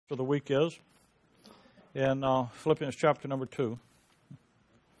For the week is in Philippians chapter number 2.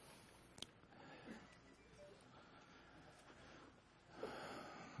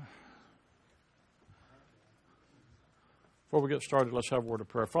 Before we get started, let's have a word of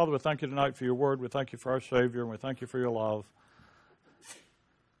prayer. Father, we thank you tonight for your word. We thank you for our Savior, and we thank you for your love.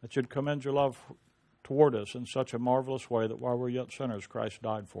 That you'd commend your love toward us in such a marvelous way that while we're yet sinners, Christ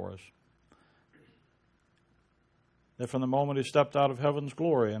died for us. That from the moment he stepped out of heaven's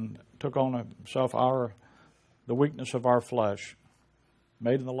glory and took on himself the weakness of our flesh,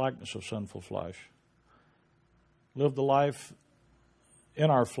 made in the likeness of sinful flesh, lived the life in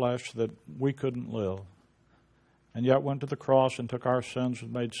our flesh that we couldn't live, and yet went to the cross and took our sins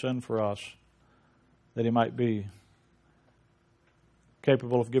and made sin for us, that he might be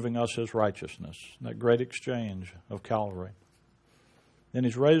capable of giving us his righteousness, that great exchange of Calvary. Then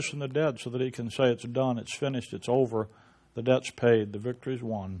he's raised from the dead so that he can say it's done, it's finished, it's over, the debt's paid, the victory's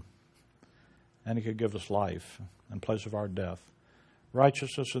won. And he could give us life in place of our death,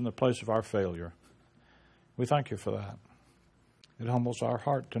 righteousness in the place of our failure. We thank you for that. It humbles our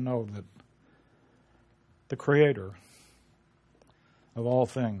heart to know that the Creator of all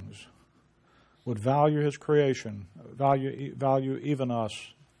things would value his creation, value even us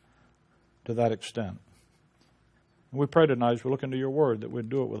to that extent. We pray tonight as we look into your word that we'd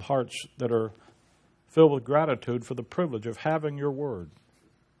do it with hearts that are filled with gratitude for the privilege of having your word,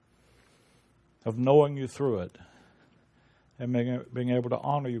 of knowing you through it, and being able to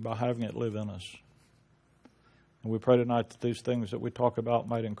honor you by having it live in us. And we pray tonight that these things that we talk about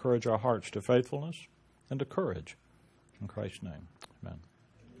might encourage our hearts to faithfulness and to courage. In Christ's name, amen.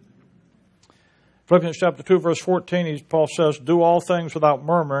 Philippians chapter 2, verse 14, Paul says, do all things without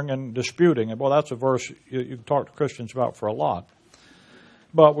murmuring and disputing. And boy, that's a verse you can talk to Christians about for a lot.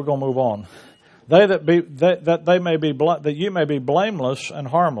 But we're going to move on. That you may be blameless and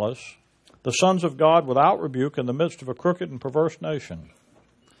harmless, the sons of God without rebuke in the midst of a crooked and perverse nation.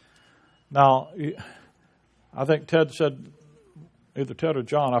 Now, I think Ted said, either Ted or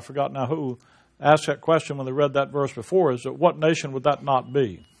John, I forgot now who, asked that question when they read that verse before, is that what nation would that not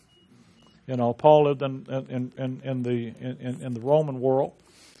be? You know, Paul lived in the Roman world,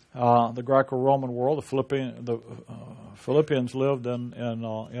 the Greco-Roman world. The Philippians lived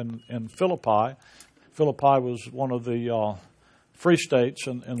in Philippi. Philippi was one of the free states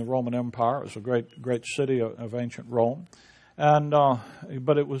in the Roman Empire. It was a great city of ancient Rome, but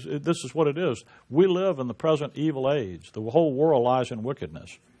this is what it is. We live in the present evil age. The whole world lies in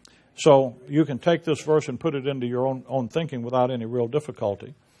wickedness. So you can take this verse and put it into your own thinking without any real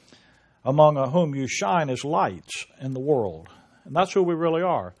difficulty. Among whom you shine as lights in the world. And that's who we really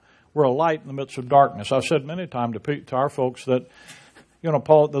are. We're a light in the midst of darkness. I've said many times to our folks that,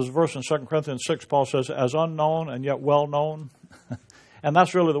 Paul, there's a verse in 2 Corinthians 6, Paul says, as unknown and yet well known. And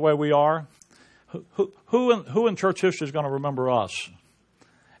that's really the way we are. Who in church history is going to remember us?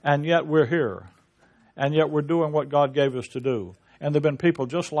 And yet we're here. And yet we're doing what God gave us to do. And there have been people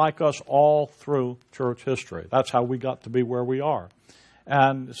just like us all through church history. That's how we got to be where we are.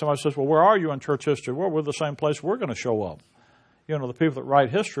 And somebody says, well, where are you in church history? Well, we're the same place we're going to show up. The people that write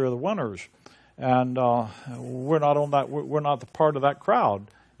history are the winners. And we're not on that. We're not the part of that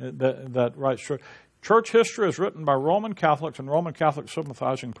crowd that writes history. Church history is written by Roman Catholics and Roman Catholic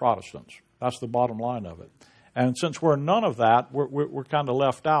sympathizing Protestants. That's the bottom line of it. And since we're none of that, we're kind of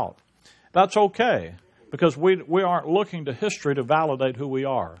left out. That's okay, because we aren't looking to history to validate who we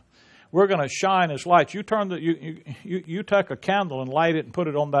are. We're going to shine as lights. You take a candle and light it and put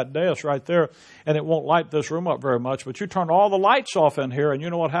it on that dais right there, and it won't light this room up very much. But you turn all the lights off in here, and you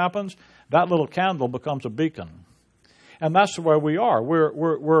know what happens? That little candle becomes a beacon. And that's the way we are.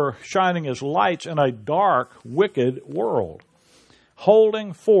 We're shining as lights in a dark, wicked world,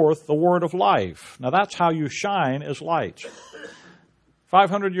 holding forth the word of life. Now that's how you shine as lights.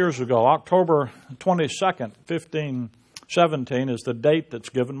 500 years ago, October 22nd, 1517 is the date that's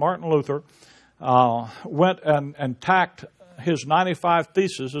given. Martin Luther went and tacked his 95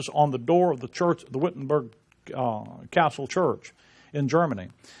 theses on the door of the church, the Wittenberg Castle Church in Germany.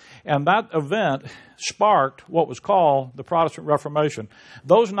 And that event sparked what was called the Protestant Reformation.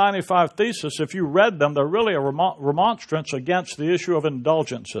 Those 95 theses, if you read them, they're really a remonstrance against the issue of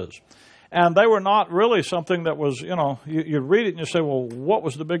indulgences. And they were not really something that was, you read it and you say, well, what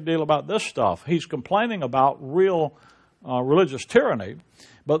was the big deal about this stuff? He's complaining about real religious tyranny.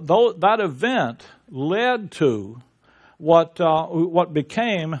 But that event led to what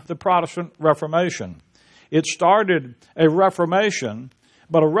became the Protestant Reformation. It started a reformation,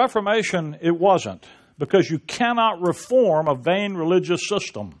 but a reformation it wasn't, because you cannot reform a vain religious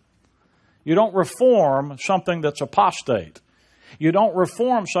system. You don't reform something that's apostate. You don't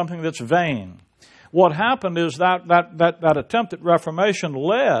reform something that's vain. What happened is that attempt at reformation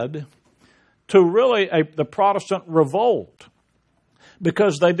led to really the Protestant revolt.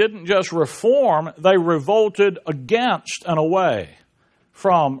 Because they didn't just reform, they revolted against and away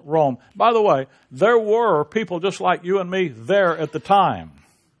from Rome. By the way, there were people just like you and me there at the time.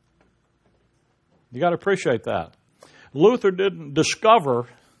 You got to appreciate that. Luther didn't discover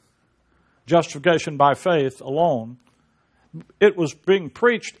justification by faith alone. It was being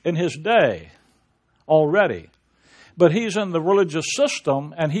preached in his day already. But he's in the religious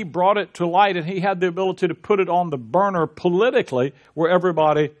system, and he brought it to light, and he had the ability to put it on the burner politically where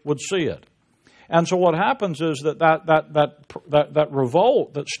everybody would see it. And so what happens is that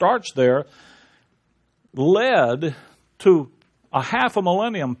revolt that starts there led to a half a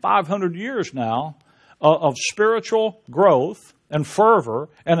millennium, 500 years now, of spiritual growth and fervor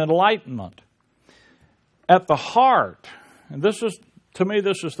and enlightenment. At the heart, and this is, to me,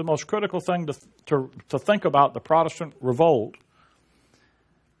 this is the most critical thing to think about the Protestant revolt.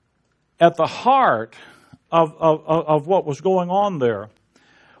 At the heart of what was going on there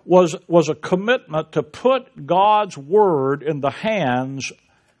was a commitment to put God's Word in the hands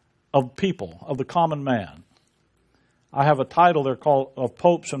of people, of the common man. I have a title there called Of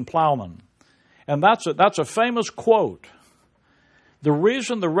Popes and Plowmen. And that's a famous quote. The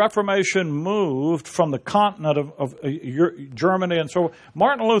reason the Reformation moved from the continent of Germany and so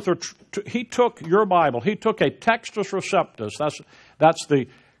Martin Luther, he took your Bible. He took a textus receptus. That's the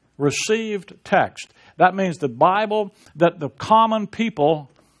received text. That means the Bible that the common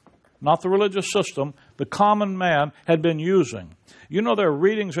people, not the religious system, the common man had been using. You know there are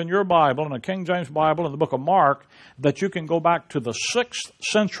readings in your Bible, in the King James Bible, in the book of Mark, that you can go back to the 6th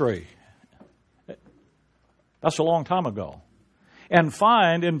century. That's a long time ago. And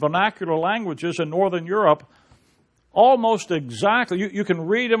find in vernacular languages in Northern Europe almost exactly, you can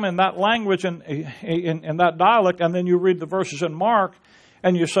read them in that language and in that dialect, and then you read the verses in Mark,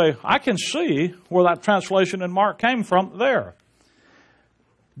 and you say, I can see where that translation in Mark came from there.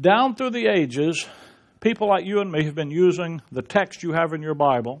 Down through the ages, people like you and me have been using the text you have in your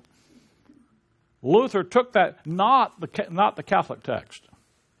Bible. Luther took that, not the Catholic text.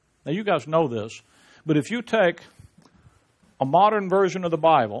 Now you guys know this, but if you take a modern version of the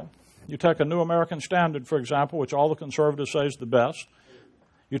Bible, you take a New American Standard, for example, which all the conservatives say is the best.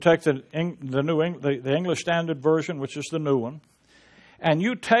 You take the English Standard Version, which is the new one, and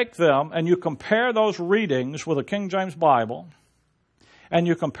you take them and you compare those readings with a King James Bible, and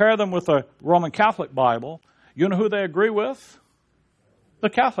you compare them with a Roman Catholic Bible, you know who they agree with?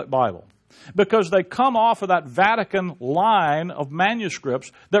 The Catholic Bible. Because they come off of that Vatican line of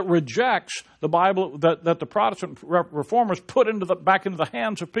manuscripts that rejects the Bible that the Protestant reformers put back into the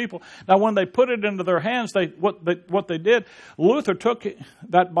hands of people. Now, when they put it into their hands, what they did, Luther took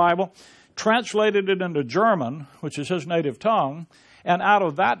that Bible, translated it into German, which is his native tongue, and out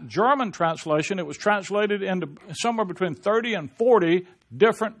of that German translation, it was translated into somewhere between 30 and 40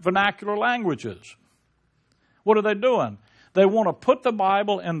 different vernacular languages. What are they doing? They want to put the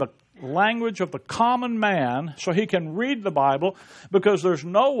Bible in the language of the common man so he can read the Bible, because there's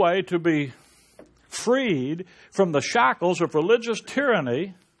no way to be freed from the shackles of religious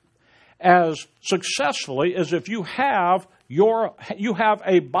tyranny as successfully as if you have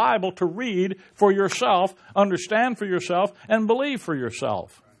a Bible to read for yourself, understand for yourself, and believe for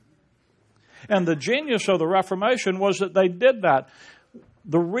yourself. And the genius of the Reformation was that they did that.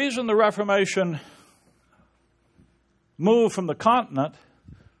 The reason the Reformation moved from the continent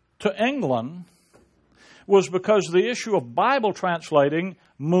to England was because the issue of Bible translating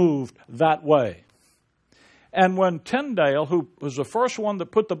moved that way. And when Tyndale, who was the first one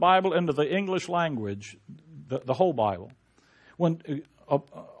that put the Bible into the English language, the whole Bible, when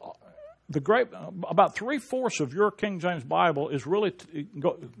about 3/4 of your King James Bible is really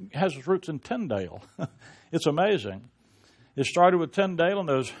has its roots in Tyndale. It's amazing. It started with Tyndale, and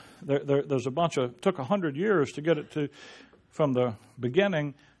there's a bunch of, took 100 years to get it from the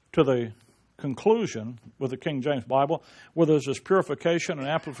beginning to the conclusion with the King James Bible, where there's this purification and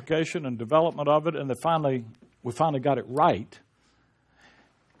amplification and development of it, and we finally got it right.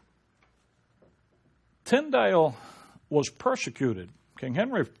 Tyndale was persecuted. King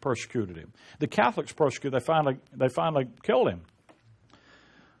Henry persecuted him. The Catholics persecuted. They finally killed him.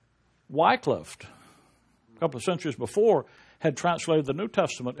 Wycliffe, a couple of centuries before, had translated the New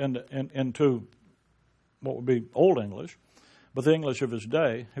Testament into what would be Old English, but the English of his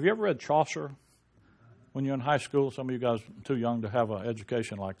day. Have you ever read Chaucer when you're in high school? Some of you guys are too young to have an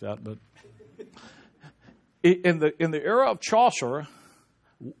education like that. But in the era of Chaucer,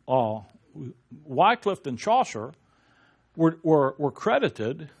 Wycliffe and Chaucer were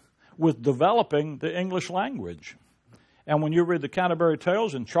credited with developing the English language. And when you read the Canterbury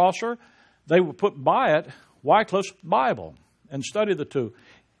Tales and Chaucer, they would put by it Wycliffe's Bible and study the two.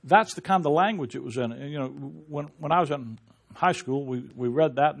 That's the kind of language it was in. And, you know, when I was in high school, we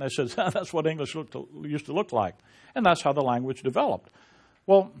read that, and they said, that's what English used to look like. And that's how the language developed.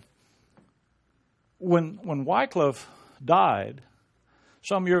 Well, when Wycliffe died,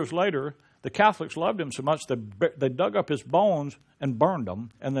 some years later, the Catholics loved him so much they dug up his bones and burned them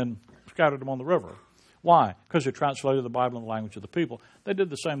and then scattered them on the river. Why? Because he translated the Bible in the language of the people. They did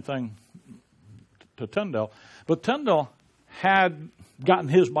the same thing to Tyndale. But Tyndale had gotten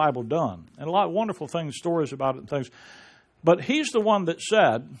his Bible done. And a lot of wonderful things, stories about it and things. But he's the one that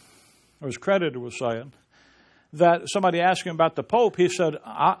said, or was credited with saying, that somebody asked him about the Pope. He said,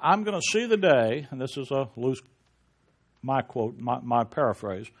 I'm going to see the day, and this is a loose, my quote, my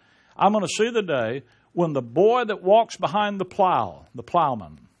paraphrase, I'm going to see the day when the boy that walks behind the plow, the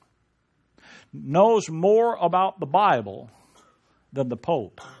plowman, knows more about the Bible than the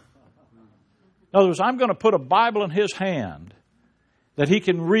Pope. In other words, I'm going to put a Bible in his hand that he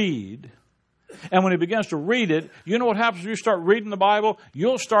can read. And when he begins to read it, you know what happens when you start reading the Bible?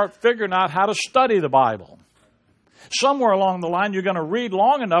 You'll start figuring out how to study the Bible. Somewhere along the line, you're going to read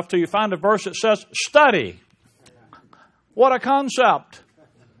long enough till you find a verse that says, study. What a concept.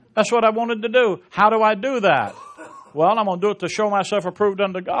 That's what I wanted to do. How do I do that? Well, I'm going to do it to show myself approved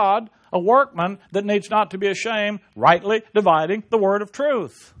unto God, a workman that needs not to be ashamed, rightly dividing the word of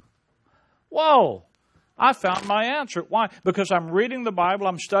truth. Whoa! I found my answer. Why? Because I'm reading the Bible,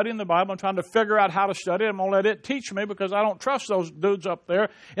 I'm studying the Bible, I'm trying to figure out how to study it. I'm going to let it teach me because I don't trust those dudes up there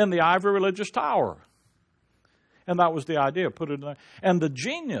in the ivory religious tower. And that was the idea. Put it in there. And the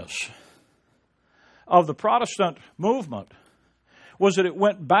genius of the Protestant movement was that it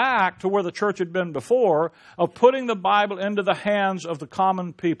went back to where the church had been before, of putting the Bible into the hands of the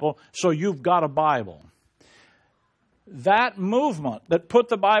common people, so you've got a Bible. That movement that put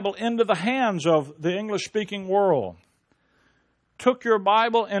the Bible into the hands of the English-speaking world took your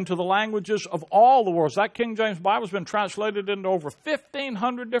Bible into the languages of all the world. That King James Bible has been translated into over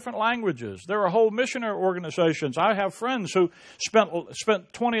 1,500 different languages. There are whole missionary organizations. I have friends who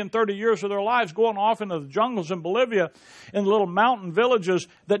spent 20 and 30 years of their lives going off into the jungles in Bolivia, in little mountain villages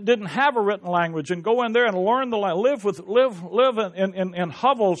that didn't have a written language, and go in there and learn the language, live in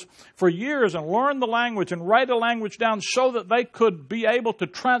hovels for years and learn the language and write a language down so that they could be able to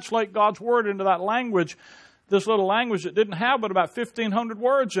translate God's Word into that language. This little language that didn't have but about 1,500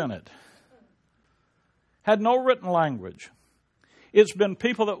 words in it. Had no written language. It's been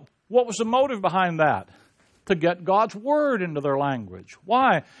people that, what was the motive behind that? To get God's Word into their language.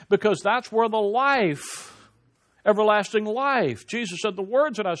 Why? Because that's where the life, everlasting life. Jesus said, the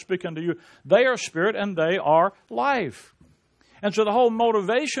words that I speak unto you, they are spirit and they are life. And so the whole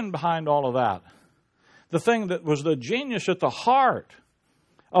motivation behind all of that, the thing that was the genius at the heart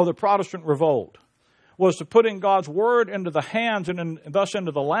of the Protestant revolt, was to putting God's Word into the hands and thus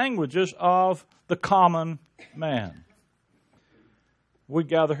into the languages of the common man. We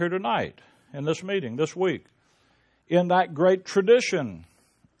gather here tonight in this meeting, this week, in that great tradition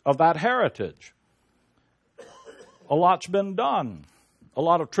of that heritage. A lot's been done. A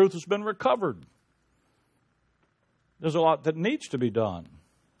lot of truth has been recovered. There's a lot that needs to be done,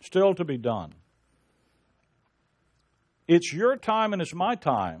 still to be done. It's your time and it's my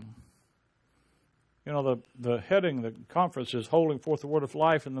time. You know, the heading, the conference is Holding Forth the Word of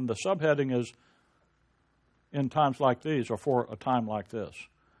Life, and then the subheading is In Times Like These, or For a Time Like This.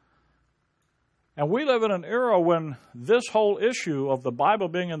 And we live in an era when this whole issue of the Bible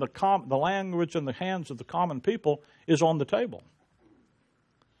being in the language in the hands of the common people is on the table.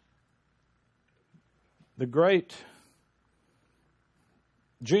 The great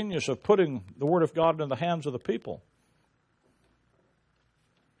genius of putting the Word of God in the hands of the people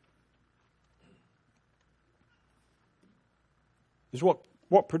is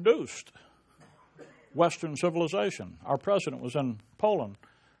what produced Western civilization. Our president was in Poland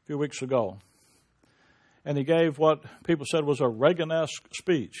a few weeks ago, and he gave what people said was a Reagan-esque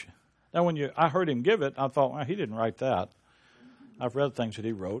speech. Now, I heard him give it, I thought, well, he didn't write that. I've read things that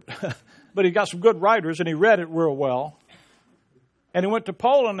he wrote. But he got some good writers, and he read it real well. And he went to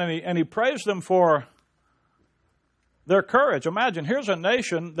Poland, and he praised them for their courage. Imagine, here's a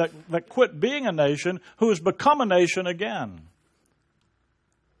nation that quit being a nation who has become a nation again.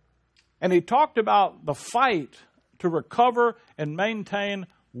 And he talked about the fight to recover and maintain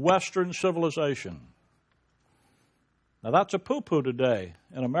Western civilization. Now, that's a poo-poo today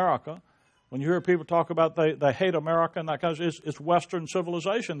in America. When you hear people talk about they hate America and that kind of stuff, it's Western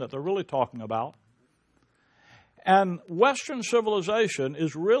civilization that they're really talking about. And Western civilization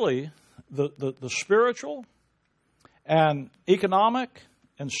is really the spiritual and economic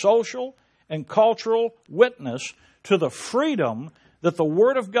and social and cultural witness to the freedom that the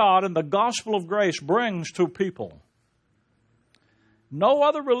Word of God and the gospel of grace brings to people. No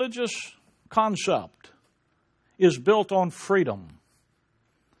other religious concept is built on freedom.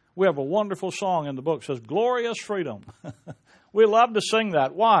 We have a wonderful song in the book that says, "Glorious Freedom." We love to sing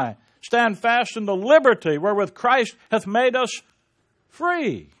that. Why? Stand fast in the liberty wherewith Christ hath made us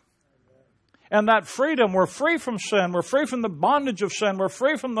free. And that freedom, we're free from sin. We're free from the bondage of sin. We're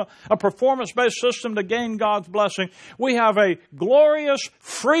free from a performance-based system to gain God's blessing. We have a glorious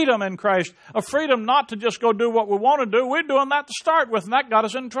freedom in Christ. A freedom not to just go do what we want to do. We're doing that to start with, and that got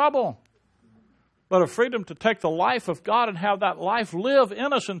us in trouble. But a freedom to take the life of God and have that life live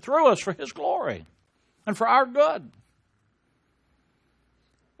in us and through us for His glory and for our good.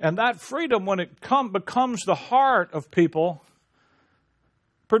 And that freedom, when it becomes the heart of people,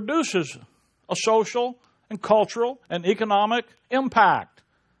 produces a social and cultural and economic impact.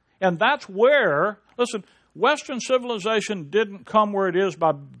 And that's where, listen, Western civilization didn't come where it is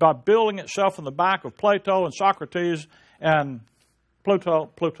by building itself on the back of Plato and Socrates and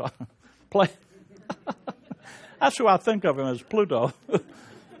Pluto. That's who I think of him as, Pluto.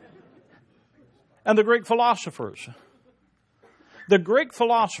 And the Greek philosophers. The Greek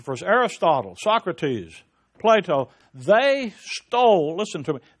philosophers, Aristotle, Socrates, Plato, they stole, listen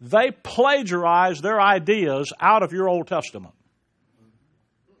to me, they plagiarized their ideas out of your Old Testament.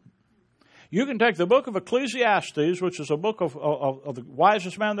 You can take the book of Ecclesiastes, which is a book of the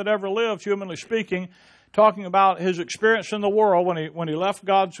wisest man that ever lived, humanly speaking, talking about his experience in the world when he left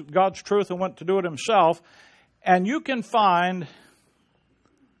God's truth and went to do it himself, and you can find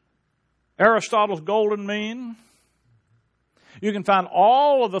Aristotle's golden mean. You can find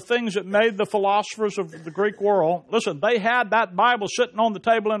all of the things that made the philosophers of the Greek world. Listen, they had that Bible sitting on the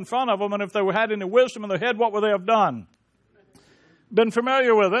table in front of them, and if they had any wisdom in their head, what would they have done? Been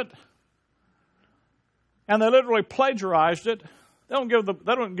familiar with it. And they literally plagiarized it. They don't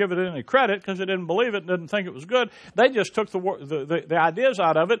give it any credit because they didn't believe it and didn't think it was good. They just took the ideas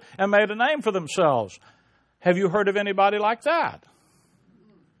out of it and made a name for themselves. Have you heard of anybody like that?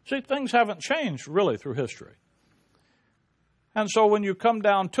 See, things haven't changed really through history. And so when you come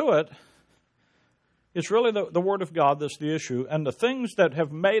down to it, it's really the Word of God that's the issue and the things that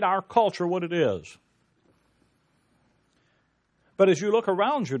have made our culture what it is. But as you look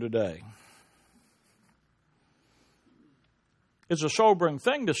around you today, it's a sobering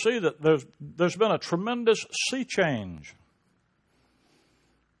thing to see that there's been a tremendous sea change.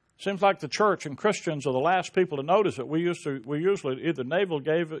 Seems like the church and Christians are the last people to notice it. We usually either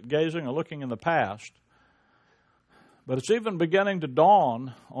navel-gazing or looking in the past. But it's even beginning to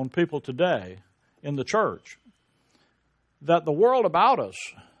dawn on people today in the church that the world about us,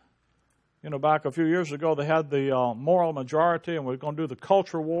 back a few years ago they had the moral majority and we're going to do the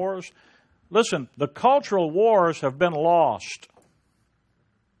culture wars. Listen, the cultural wars have been lost.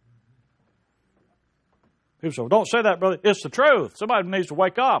 People say, well, don't say that, brother. It's the truth. Somebody needs to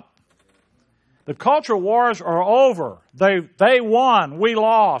wake up. The cultural wars are over. They won. We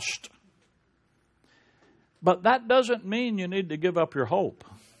lost. But that doesn't mean you need to give up your hope.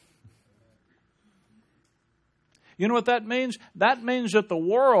 You know what that means? That means that the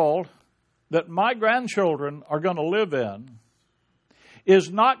world that my grandchildren are going to live in is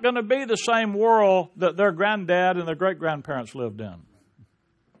not going to be the same world that their granddad and their great-grandparents lived in.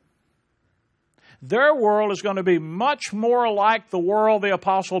 Their world is going to be much more like the world the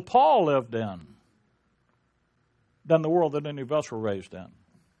Apostle Paul lived in than the world that any of us were raised in.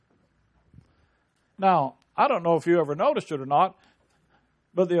 Now, I don't know if you ever noticed it or not,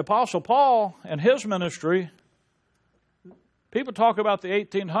 but the Apostle Paul and his ministry, people talk about the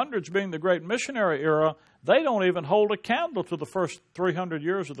 1800s being the great missionary era. They don't even hold a candle to the first 300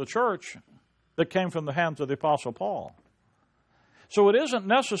 years of the church that came from the hands of the Apostle Paul. So it isn't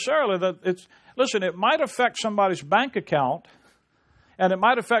necessarily that listen, it might affect somebody's bank account and it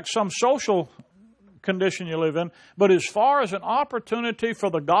might affect some social condition you live in, but as far as an opportunity for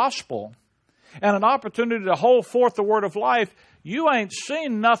the gospel and an opportunity to hold forth the word of life, you ain't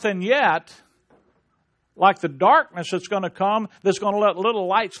seen nothing yet like the darkness that's going to come that's going to let little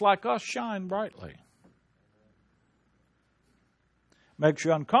lights like us shine brightly. Makes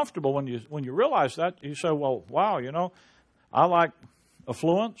you uncomfortable when you realize that. You say, well, wow, I like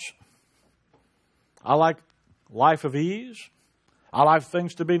affluence. I like life of ease. I like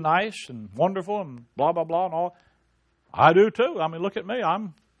things to be nice and wonderful and blah, blah, blah and all. I do too. I mean, look at me.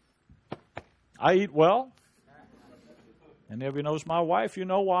 I eat well. And if you knows my wife, you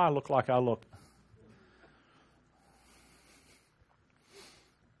know why I look like I look.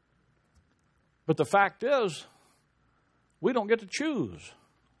 But the fact is, we don't get to choose.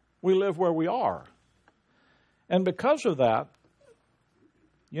 We live where we are. And because of that,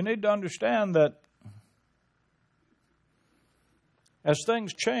 you need to understand that as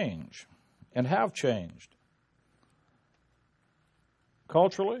things change and have changed,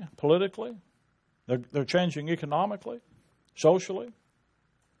 culturally, politically, they're changing economically, socially,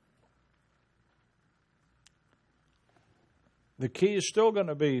 the key is still going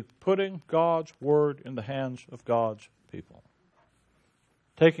to be putting God's Word in the hands of God's people.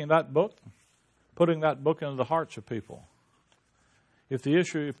 Taking that book, putting that book into the hearts of people.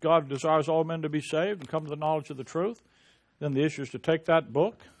 If God desires all men to be saved and come to the knowledge of the truth, then the issue is to take that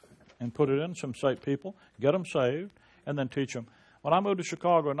book and put it in some people, get them saved, and then teach them. When I moved to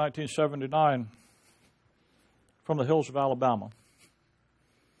Chicago in 1979 from the hills of Alabama,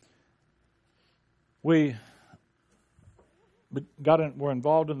 we were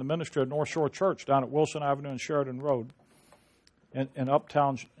involved in the ministry of North Shore Church down at Wilson Avenue and Sheridan Road in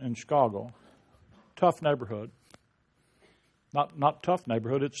uptown in Chicago. Tough neighborhood. Not tough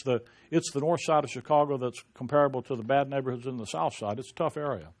neighborhood. It's the north side of Chicago that's comparable to the bad neighborhoods in the south side. It's a tough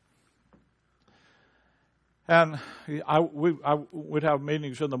area. And we'd have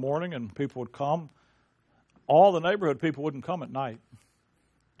meetings in the morning, and people would come. All the neighborhood people wouldn't come at night.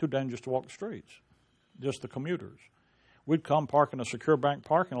 Too dangerous to walk the streets. Just the commuters. We'd come, park in a secure bank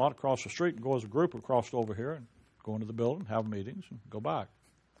parking lot across the street, and go as a group across over here and go into the building, have meetings, and go back.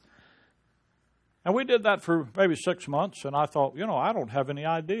 And we did that for maybe 6 months, and I thought, I don't have any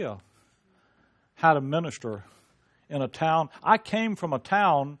idea how to minister in a town. I came from a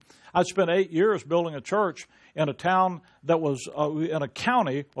town, I'd spent 8 years building a church in a town that was in a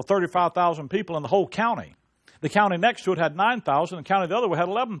county with 35,000 people in the whole county. The county next to it had 9,000, the county the other way had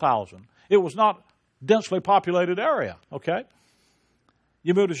 11,000. It was not a densely populated area, okay?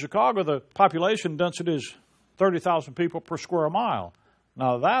 You move to Chicago, the population density is 30,000 people per square mile.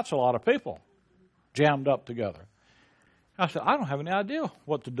 Now, that's a lot of people jammed up together. I said, I don't have any idea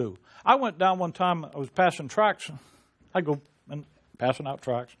what to do. I went down one time, I was passing tracts. I go and passing out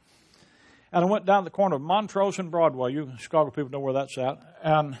tracts. And I went down the corner of Montrose and Broadway. You Chicago people know where that's at.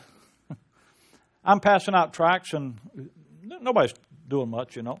 And I'm passing out tracts, and nobody's doing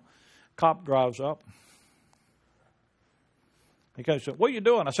much, Cop drives up. He said, what are you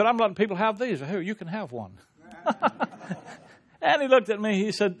doing? I said, I'm letting people have these. Here, you can have one. And he looked at me.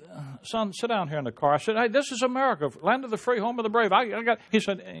 He said, son, sit down here in the car. I said, hey, this is America, land of the free, home of the brave. He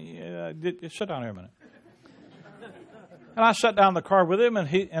said, sit down here a minute. And I sat down in the car with him,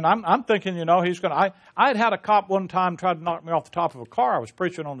 and I'm thinking, he's going to. I had a cop one time try to knock me off the top of a car. I was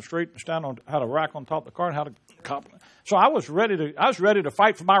preaching on the street and had a rack on top of the car and had a cop. So I was ready to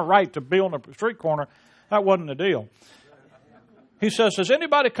fight for my right to be on the street corner. That wasn't the deal. He says, has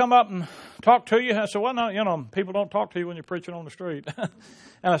anybody come up and talk to you? I said, well, no, people don't talk to you when you're preaching on the street.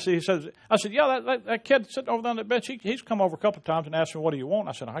 And I said, yeah, that kid sitting over there on that bench, he's come over a couple of times and asked me, what do you want?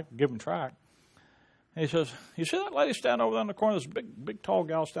 I said, I can give him track. And he says, you see that lady standing over there in the corner, this big tall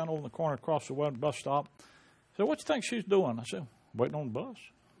gal standing over in the corner across the bus stop? I said, what do you think she's doing? I said, waiting on the bus.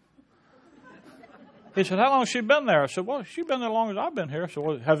 He said, how long has she been there? I said, well, she's been there as long as I've been here. So,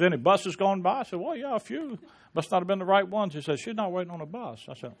 well, have any buses gone by? I said, well, yeah, a few. Must not have been the right ones. He said, she's not waiting on a bus.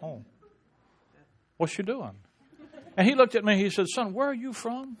 I said, oh, what's she doing? And he looked at me. He said, son, where are you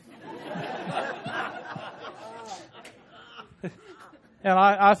from? And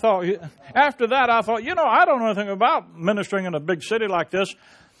I thought, after that, I thought, I don't know anything about ministering in a big city like this.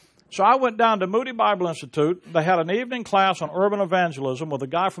 So I went down to Moody Bible Institute. They had an evening class on urban evangelism with a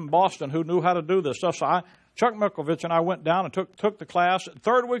guy from Boston who knew how to do this stuff. So Chuck Mikovich and I went down and took the class.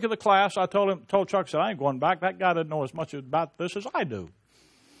 Third week of the class, I told Chuck, I said, I ain't going back. That guy doesn't know as much about this as I do.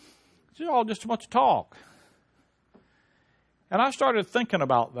 It's all just too much talk. And I started thinking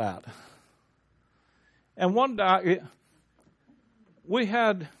about that. And one day, we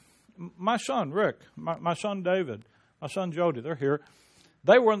had my son, Rick, my son, David, my son, Jody, they're here.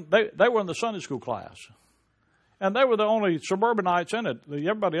 They were in the Sunday school class. And they were the only suburbanites in it.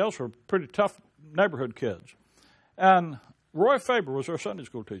 Everybody else were pretty tough neighborhood kids. And Roy Faber was our Sunday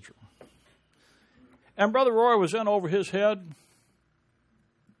school teacher. And Brother Roy was in over his head,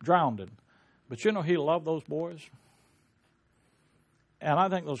 drowned. But he loved those boys. And I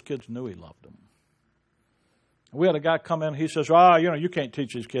think those kids knew he loved them. We had a guy come in, he says, you can't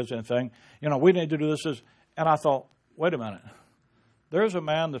teach these kids anything. We need to do this. And I thought, wait a minute. There's a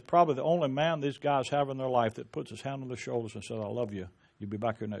man that's probably the only man these guys have in their life that puts his hand on their shoulders and says, I love you. You'll be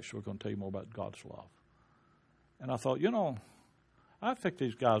back here next week. We're going to tell you more about God's love. And I thought, I think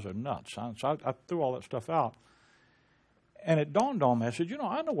these guys are nuts. So I threw all that stuff out. And it dawned on me. I said,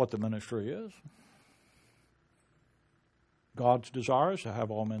 I know what the ministry is. God's desire is to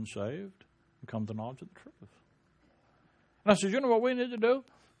have all men saved and come to the knowledge of the truth. And I said, you know what we need to do?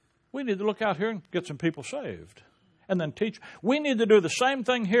 We need to look out here and get some people saved. And then teach. We need to do the same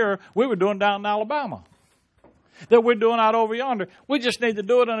thing here we were doing down in Alabama. That we're doing out over yonder. We just need to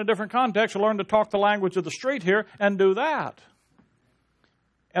do it in a different context and learn to talk the language of the street here and do that.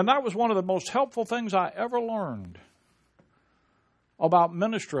 And that was one of the most helpful things I ever learned about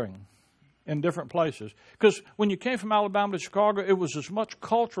ministering in different places. Because when you came from Alabama to Chicago, it was as much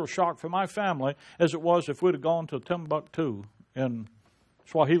cultural shock for my family as it was if we'd have gone to Timbuktu in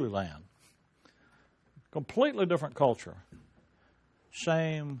Swahili land. Completely different culture.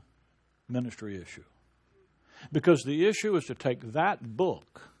 Same ministry issue. Because the issue is to take that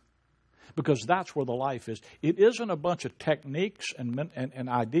book, because that's where the life is. It isn't a bunch of techniques and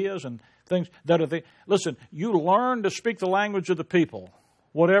ideas and things that are the... Listen, you learn to speak the language of the people,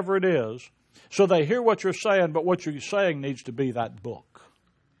 whatever it is, so they hear what you're saying, but what you're saying needs to be that book.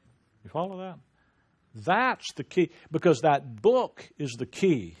 You follow that? That's the key, because that book is the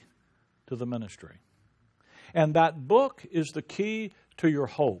key to the ministry. And that book is the key to your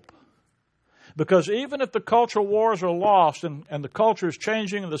hope. Because even if the cultural wars are lost and the culture is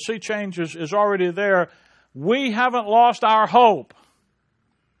changing and the sea change is already there, we haven't lost our hope.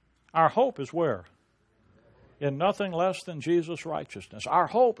 Our hope is where? In nothing less than Jesus' righteousness. Our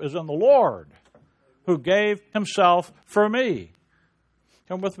hope is in the Lord who gave himself for me.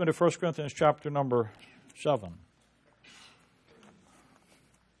 Come with me to 1 Corinthians chapter number 7.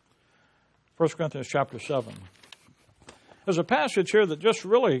 1 Corinthians chapter 7. There's a passage here that just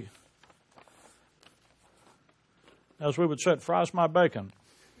really, as we would say, it fries my bacon.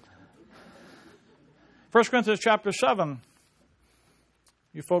 1 Corinthians chapter 7.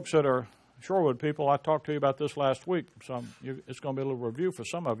 You folks that are Shorewood people, I talked to you about this last week, so it's going to be a little review for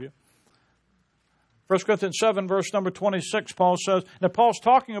some of you. 1 Corinthians 7, verse number 26, Paul says, now Paul's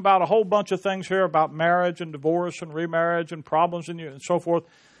talking about a whole bunch of things here about marriage and divorce and remarriage and problems and so forth.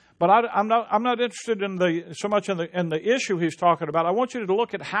 But I'm not interested in so much in the issue he's talking about. I want you to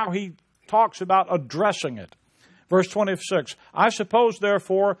look at how he talks about addressing it. Verse 26, I suppose,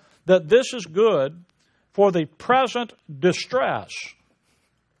 therefore, that this is good for the present distress.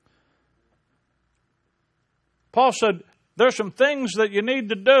 Paul said, there's some things that you need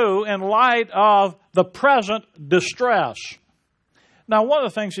to do in light of the present distress. Now, one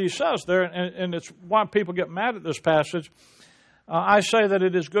of the things he says there, and it's why people get mad at this passage, I say that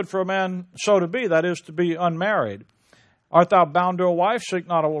it is good for a man so to be, that is, to be unmarried. Art thou bound to a wife? Seek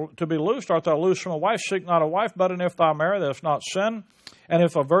not to be loosed. Art thou loosed from a wife? Seek not a wife. But and if thou marry, thou hast not sin. And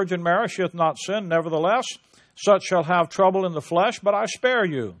if a virgin marry, she hath not sinned. Nevertheless, such shall have trouble in the flesh, but I spare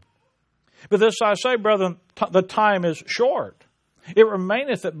you. But this I say, brethren, the time is short. It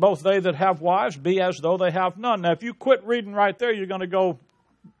remaineth that both they that have wives be as though they have none. Now, if you quit reading right there, you're going to go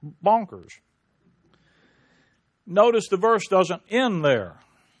bonkers. Notice the verse doesn't end there.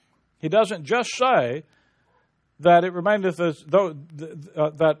 He doesn't just say that it remaineth as though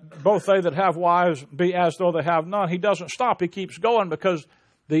that both they that have wives be as though they have none. He doesn't stop. He keeps going, because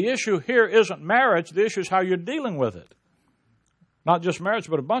the issue here isn't marriage. The issue is how you're dealing with it. Not just marriage,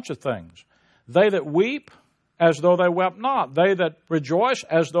 but a bunch of things. They that weep as though they wept not. They that rejoice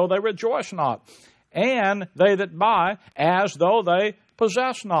as though they rejoice not. And they that buy as though they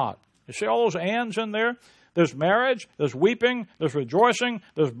possess not. You see all those ands in there? There's marriage, there's weeping, there's rejoicing,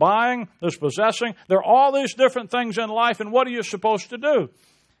 there's buying, there's possessing. There are all these different things in life, and what are you supposed to do?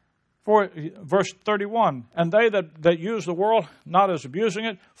 For verse 31, and they that use the world not as abusing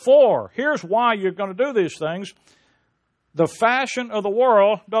it. For, here's why you're going to do these things. The fashion of the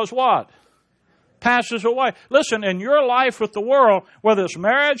world does what? Passes away. Listen, in your life with the world, whether it's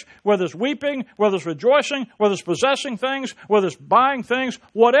marriage, whether it's weeping, whether it's rejoicing, whether it's possessing things, whether it's buying things,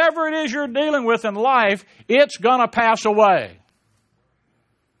 whatever it is you're dealing with in life, it's going to pass away.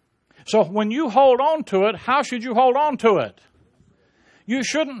 So when you hold on to it, how should you hold on to it? You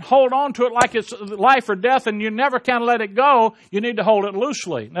shouldn't hold on to it like it's life or death and you never can let it go. You need to hold it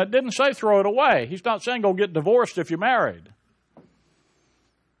loosely. Now, it didn't say throw it away. He's not saying go get divorced if you're married.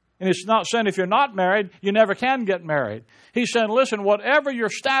 And it's not saying if you're not married, you never can get married. He's saying, listen, whatever your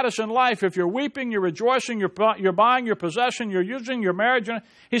status in life, if you're weeping, you're rejoicing, you're buying, you're possessing, you're using your marriage,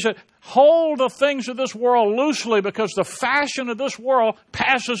 he said, hold the things of this world loosely, because the fashion of this world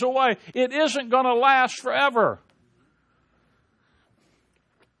passes away. It isn't going to last forever.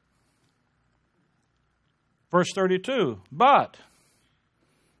 Verse 32, but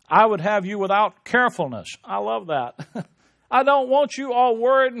I would have you without carefulness. I love that. I don't want you all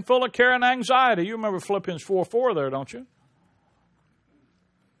worried and full of care and anxiety. You remember Philippians 4:4 there, don't you?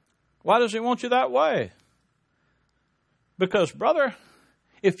 Why does He want you that way? Because, brother,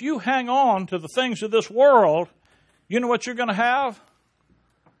 if you hang on to the things of this world, you know what you're going to have?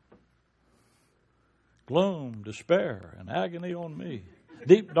 Gloom, despair, and agony on me.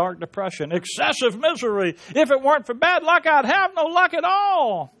 Deep, dark depression, excessive misery. If it weren't for bad luck, I'd have no luck at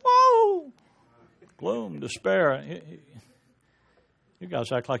all. Whoa! Gloom, despair. You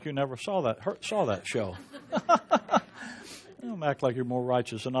guys act like you never saw that show. Don't act like you're more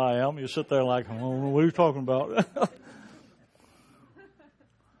righteous than I am. You sit there like, oh, what are you talking about?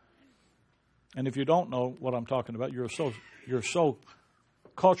 And if you don't know what I'm talking about, you're so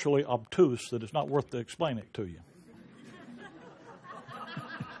culturally obtuse that it's not worth to explain it to you.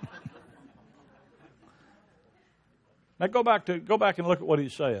 Now go back and look at what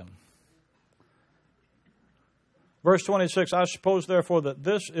he's saying. Verse 26, I suppose therefore that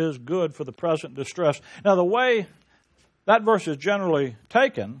this is good for the present distress. Now the way that verse is generally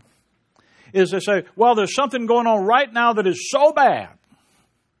taken is they say, well, there's something going on right now that is so bad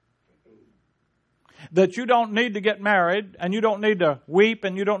that you don't need to get married and you don't need to weep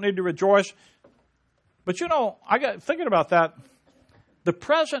and you don't need to rejoice. But you know, I got thinking about that. The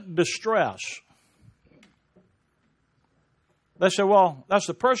present distress, they say, well, that's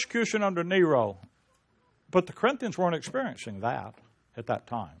the persecution under Nero. But the Corinthians weren't experiencing that at that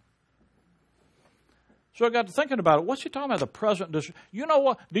time. So I got to thinking about it. What's he talking about, the present distress? You know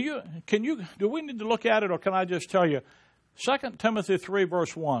what? Do we need to look at it, or can I just tell you? 2 Timothy 3,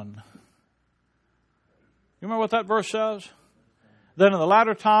 verse 1. You remember what that verse says? Then in the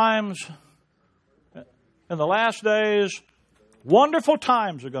latter times, in the last days, wonderful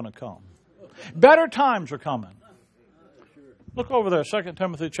times are going to come. Better times are coming. Look over there, 2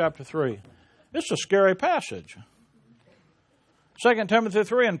 Timothy chapter 3. It's a scary passage. 2 Timothy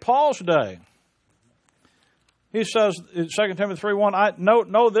 3, in Paul's day, he says in 2 Timothy 3, 1, I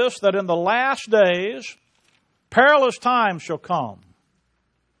know this, that in the last days, perilous times shall come.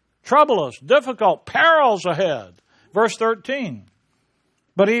 Troublous, difficult, perils ahead. Verse 13.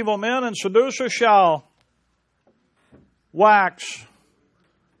 But evil men and seducers shall wax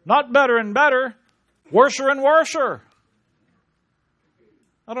not better and better, worser and worser.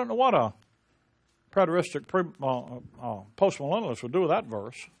 I don't know what a preteristic postmillennialist would do with that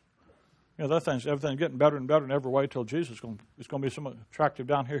verse. You know, everything's getting better and better in every way till Jesus is going to be so attractive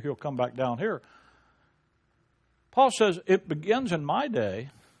down here, he'll come back down here. Paul says it begins in my day,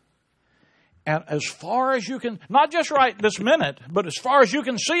 and as far as you can, not just right this minute, but as far as you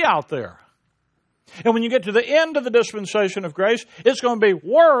can see out there. And when you get to the end of the dispensation of grace, it's going to be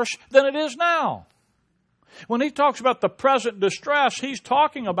worse than it is now. When he talks about the present distress, he's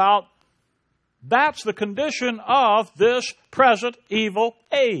talking about that's the condition of this present evil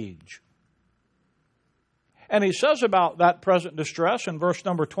age. And he says about that present distress in verse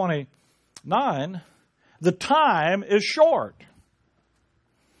number 29, the time is short.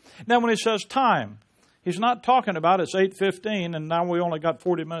 Now when he says time, he's not talking about it's 8:15 and now we only got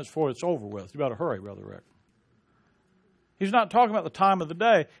 40 minutes before it's over with. You better hurry, Brother Rick. He's not talking about the time of the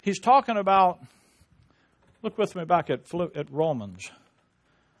day. He's talking about, look with me back at Romans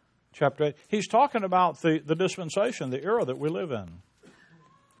chapter 8. He's talking about the dispensation, the era that we live in.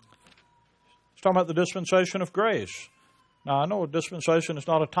 He's talking about the dispensation of grace. Now, I know a dispensation is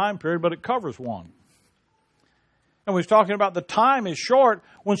not a time period, but it covers one. And we're talking about the time is short.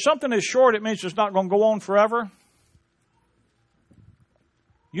 When something is short, it means it's not going to go on forever.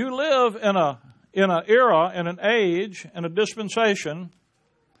 You live in an era, in an age, in a dispensation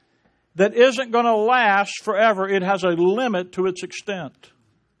that isn't going to last forever. It has a limit to its extent.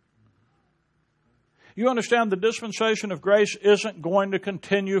 You understand the dispensation of grace isn't going to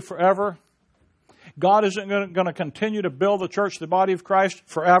continue forever. God isn't going to continue to build the church, the body of Christ,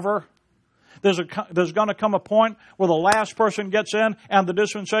 forever. There's going to come a point where the last person gets in and the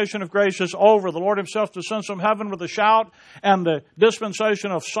dispensation of grace is over. The Lord himself descends from heaven with a shout and the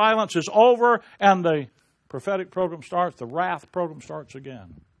dispensation of silence is over and the prophetic program starts, the wrath program starts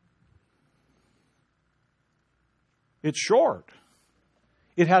again. It's short.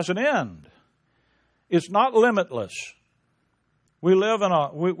 It has an end. It's not limitless. We live in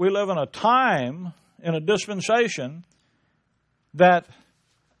a time, in a dispensation that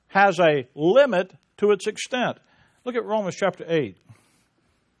has a limit to its extent. Look at Romans chapter 8.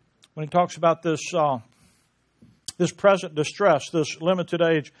 When he talks about this present distress, this limited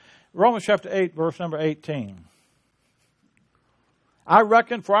age. Romans chapter 8, verse number 18. I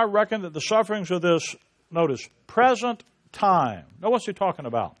reckon that the sufferings of this, notice, present time. Now what's he talking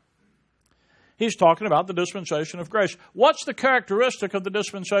about? He's talking about the dispensation of grace. What's the characteristic of the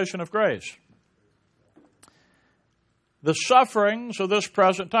dispensation of grace? the sufferings of this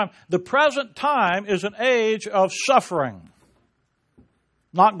present time. The present time is an age of suffering,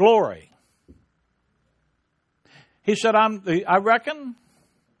 not glory. He said, I reckon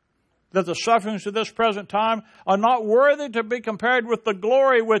that the sufferings of this present time are not worthy to be compared with the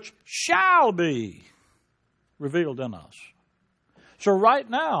glory which shall be revealed in us. So right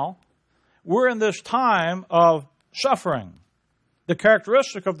now, we're in this time of suffering. The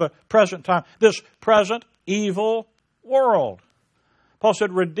characteristic of the present time, this present evil world. Paul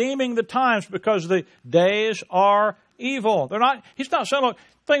said, redeeming the times because the days are evil. He's not saying, look,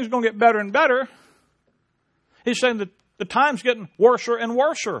 things are going to get better and better. He's saying that the time's getting worser and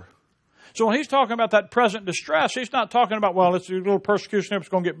worser. So when he's talking about that present distress, he's not talking about, well, it's a little persecution, it's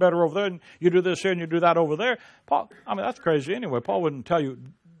going to get better over there, and you do this here and you do that over there. Paul, that's crazy anyway. Paul wouldn't tell you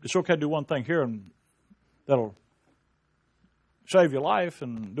it's okay to do one thing here and that'll save your life,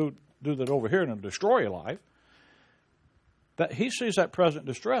 and do that over here and it'll destroy your life. That he sees that present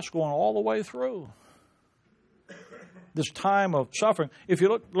distress going all the way through this time of suffering. If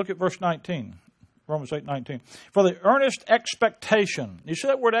you look at verse 19. Romans 8:19. For the earnest expectation. You see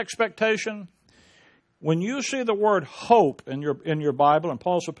that word expectation? When you see the word hope in your Bible and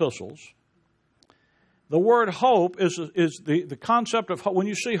Paul's epistles, the word hope is the concept of hope. When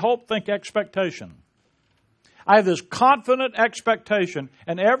you see hope, think expectation. I have this confident expectation,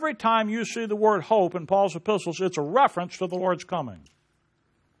 and every time you see the word hope in Paul's epistles, it's a reference to the Lord's coming.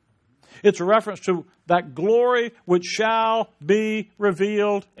 It's a reference to that glory which shall be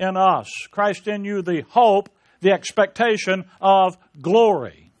revealed in us. Christ in you, the hope, the expectation of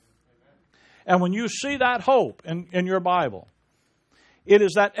glory. And when you see that hope in your Bible, it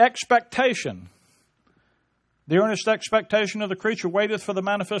is that expectation. The earnest expectation of the creature waiteth for the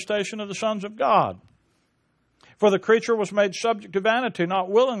manifestation of the sons of God. For the creature was made subject to vanity, not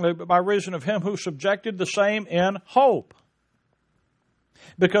willingly, but by reason of him who subjected the same in hope.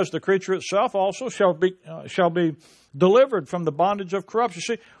 Because the creature itself also shall be delivered from the bondage of corruption.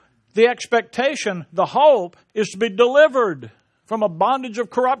 See, the expectation, the hope, is to be delivered from a bondage of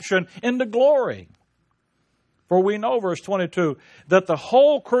corruption into glory. For we know, verse 22, that the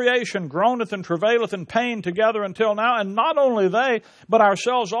whole creation groaneth and travaileth in pain together until now, and not only they, but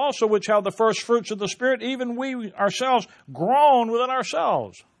ourselves also, which have the first fruits of the Spirit, even we ourselves groan within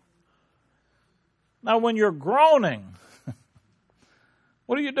ourselves. Now, when you're groaning,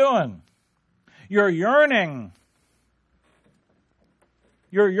 what are you doing? You're yearning.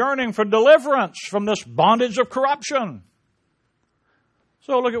 You're yearning for deliverance from this bondage of corruption.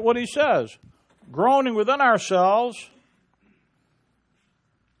 So look at what he says. Groaning within ourselves.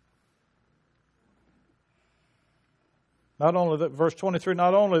 Not only that, verse 23,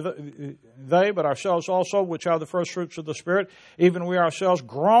 not only they, but ourselves also, which are the first fruits of the Spirit, even we ourselves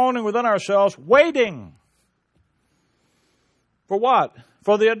groaning within ourselves, waiting. For what?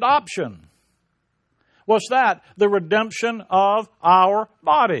 For the adoption. What's that? The redemption of our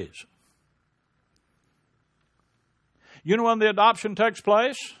bodies. You know when the adoption takes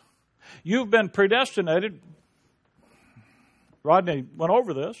place? You've been predestinated. Rodney went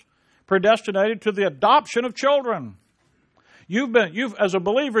over this. Predestinated to the adoption of children. As a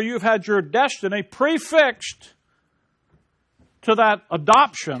believer, you've had your destiny prefixed to that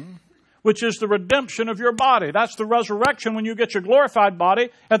adoption, which is the redemption of your body. That's the resurrection when you get your glorified body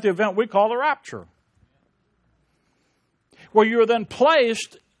at the event we call the rapture. Where you are then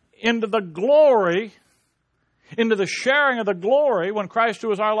placed into the glory, into the sharing of the glory. When Christ,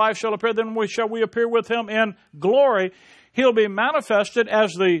 who is our life, shall appear, then shall we appear with him in glory. He'll be manifested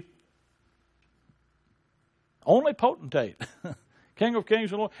as the only potentate, King of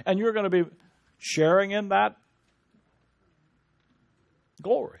kings and Lord. And you're going to be sharing in that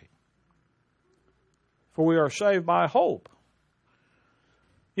glory. For we are saved by hope.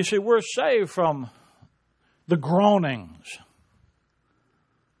 You see, we're saved from the groanings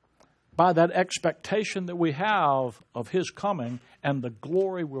by that expectation that we have of his coming and the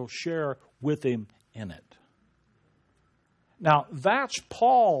glory we'll share with him in it. Now, that's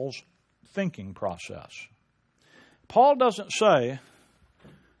Paul's thinking process. Paul doesn't say,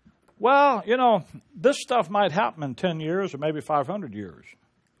 well, this stuff might happen in 10 years or maybe 500 years.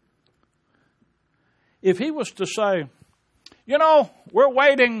 If he was to say, we're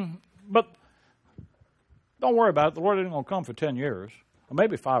waiting, but don't worry about it. The Lord isn't going to come for 10 years, or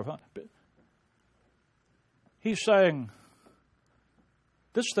maybe 500. He's saying,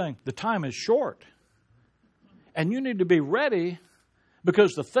 this thing, the time is short. And you need to be ready,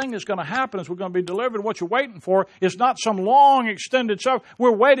 because the thing that's going to happen is we're going to be delivered. What you're waiting for is not some long extended stuff.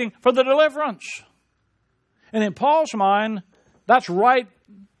 We're waiting for the deliverance. And in Paul's mind, that's right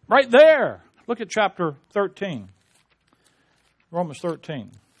there. Look at chapter 13. Romans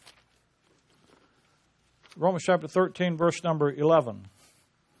 13. Romans chapter 13, verse number 11.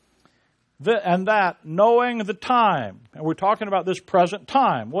 And that, knowing the time, and we're talking about this present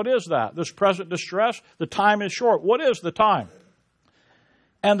time. What is that? This present distress? The time is short. What is the time?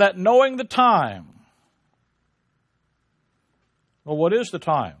 And that knowing the time. Well, what is the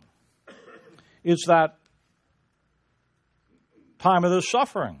time? It's that time of this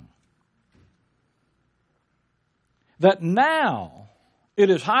suffering. That now it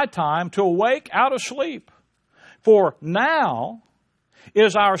is high time to awake out of sleep. For now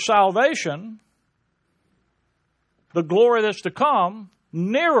is our salvation, the glory that's to come,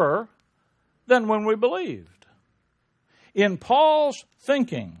 nearer than when we believed. In Paul's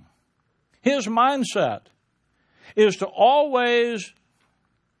thinking, his mindset is to always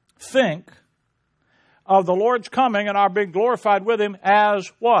think of the Lord's coming and our being glorified with Him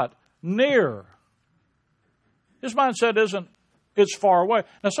as what? Near. His mindset isn't, it's far away.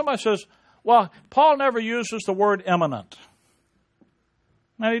 Now somebody says, well, Paul never uses the word imminent.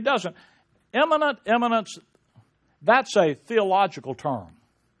 And he doesn't. Imminence, that's a theological term.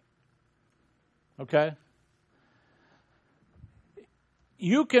 Okay?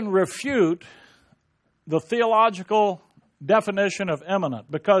 You can refute the theological definition of imminent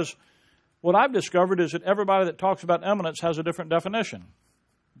because what I've discovered is that everybody that talks about imminence has a different definition.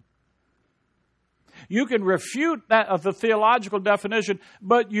 You can refute that of the theological definition,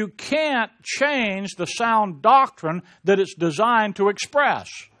 but you can't change the sound doctrine that it's designed to express.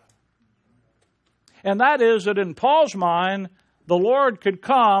 And that is that in Paul's mind, the Lord could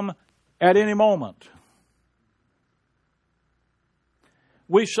come at any moment.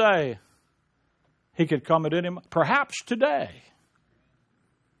 We say He could come at any moment, perhaps today.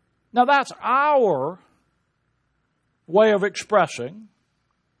 Now that's our way of expressing.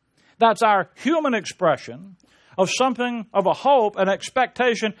 That's our human expression of something, of a hope, an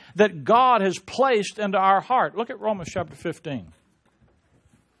expectation that God has placed into our heart. Look at Romans chapter 15.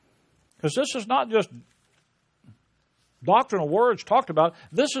 Because this is not just doctrinal words talked about.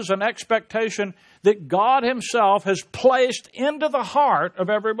 This is an expectation that God Himself has placed into the heart of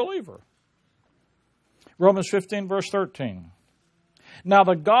every believer. Romans 15, verse 13. Now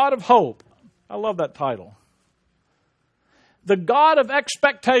the God of hope, I love that title. The God of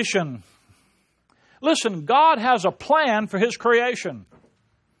expectation. Listen, God has a plan for His creation.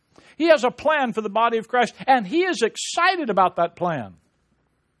 He has a plan for the body of Christ, and He is excited about that plan.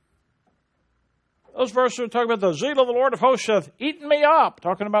 Those verses are talking about the zeal of the Lord of hosts hath eaten me up,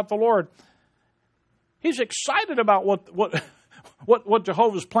 talking about the Lord. He's excited about what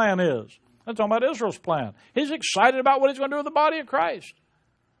Jehovah's plan is. I'm talking about Israel's plan. He's excited about what He's going to do with the body of Christ.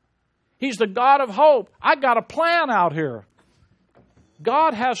 He's the God of hope. I got a plan out here.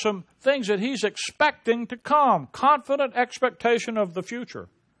 God has some things that He's expecting to come. Confident expectation of the future.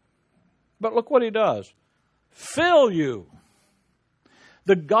 But look what He does. Fill you.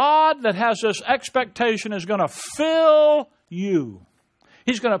 The God that has this expectation is going to fill you.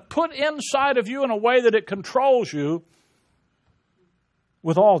 He's going to put inside of you in a way that it controls you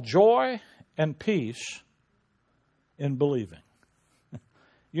with all joy and peace in believing.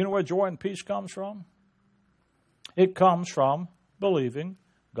 You know where joy and peace comes from? It comes from believing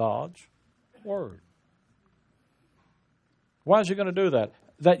God's Word. Why is He going to do that?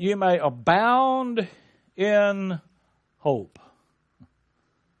 That you may abound in hope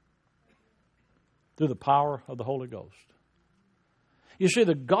through the power of the Holy Ghost. You see,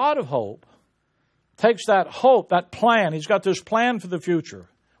 the God of hope takes that hope, that plan. He's got this plan for the future.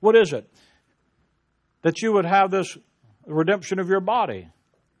 What is it? That you would have this redemption of your body.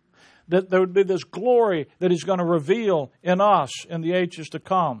 That there would be this glory that He's going to reveal in us in the ages to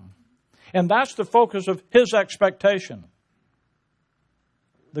come. And that's the focus of His expectation.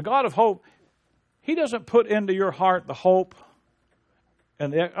 The God of hope, He doesn't put into your heart the hope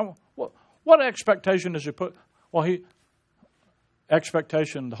and the... What expectation does He put? Well,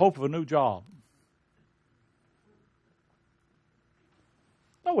 expectation, the hope of a new job.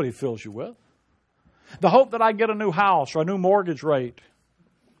 Not what He fills you with. The hope that I get a new house or a new mortgage rate.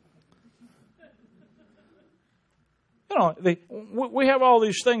 You know, we have all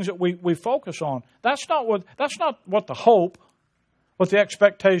these things that we focus on. That's not what the hope, what the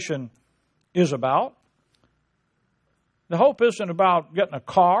expectation is about. The hope isn't about getting a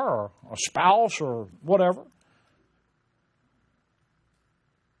car or a spouse or whatever.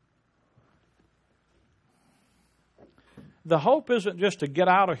 The hope isn't just to get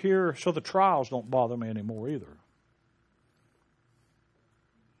out of here so the trials don't bother me anymore either.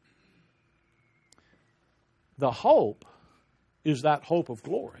 The hope is that hope of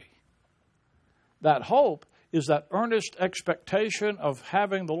glory. That hope is that earnest expectation of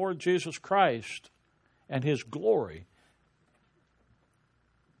having the Lord Jesus Christ and His glory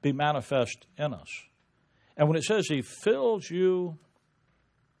be manifest in us. And when it says He fills you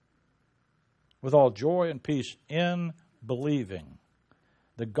with all joy and peace in believing,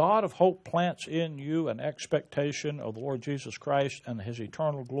 the God of hope plants in you an expectation of the Lord Jesus Christ and His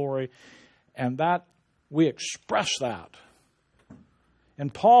eternal glory, and that we express that.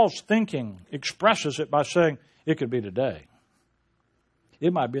 And Paul's thinking expresses it by saying, it could be today.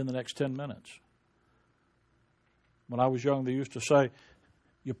 It might be in the next 10 minutes. When I was young, they used to say,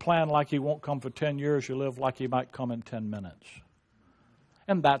 you plan like He won't come for 10 years, you live like He might come in 10 minutes.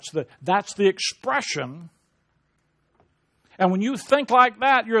 And that's the expression. And when you think like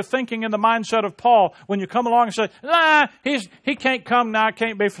that, you're thinking in the mindset of Paul. When you come along and say, he can't come now,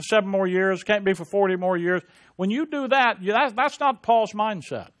 can't be for 7 more years, can't be for 40 more years. When you do that, that's not Paul's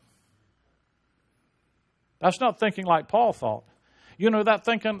mindset. That's not thinking like Paul thought. You know, that's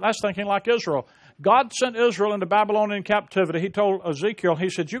thinking like Israel. God sent Israel into Babylonian captivity. He told Ezekiel, He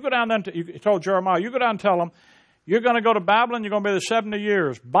said, you go down there, He told Jeremiah, you go down and tell them, you're going to go to Babylon, you're going to be there 70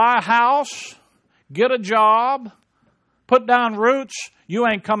 years. Buy a house, get a job, put down roots, you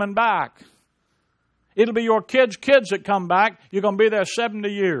ain't coming back. It'll be your kids' kids that come back. You're going to be there 70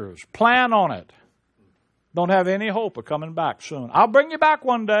 years. Plan on it. Don't have any hope of coming back soon. I'll bring you back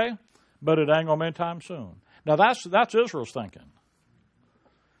one day, but it ain't going to be anytime soon. Now, that's Israel's thinking.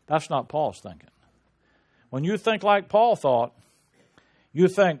 That's not Paul's thinking. When you think like Paul thought, you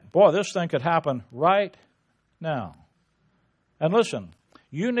think, boy, this thing could happen right now. And listen,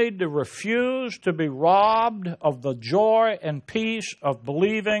 you need to refuse to be robbed of the joy and peace of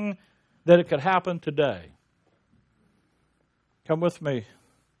believing that it could happen today. Come with me.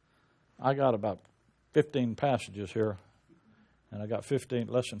 I got about 15 passages here, and I got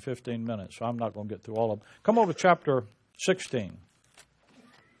less than 15 minutes, so I'm not going to get through all of them. Come over to chapter 16.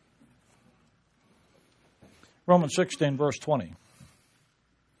 Romans 16, verse 20.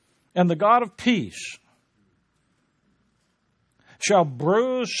 And the God of peace shall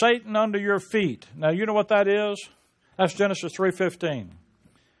bruise Satan under your feet. Now, you know what that is? That's Genesis 3:15.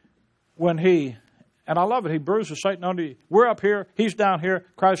 When He, and I love it, He bruises Satan under you. We're up here, He's down here.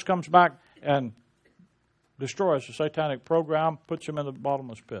 Christ comes back and destroys the satanic program, puts him in the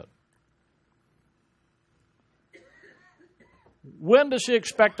bottomless pit. When does He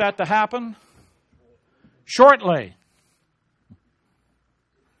expect that to happen? Shortly.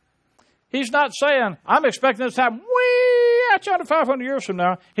 He's not saying, I'm expecting this to happen way out to 500 years from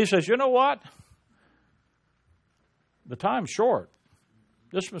now. He says, you know what? The time's short.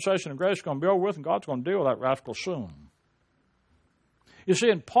 Dispensation of grace is going to be over with, and God's going to deal with that rascal soon. You see,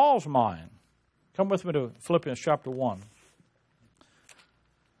 in Paul's mind, come with me to Philippians chapter 1.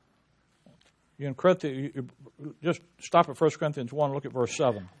 You just stop at 1 Corinthians 1 and look at verse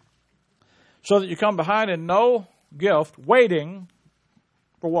 7. So that you come behind in no gift, waiting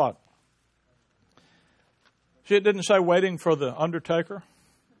for what? See, it didn't say waiting for the undertaker.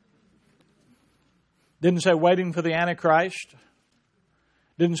 Didn't say waiting for the Antichrist.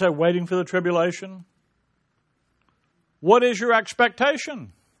 Didn't say waiting for the tribulation. What is your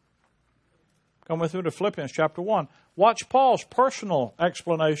expectation? Come with me to Philippians chapter 1. Watch Paul's personal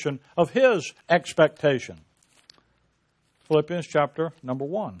explanation of his expectation. Philippians chapter number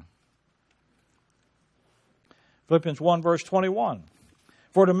 1. Philippians 1 verse 21.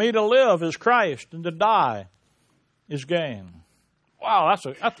 For to me to live is Christ, and to die is gain. Wow,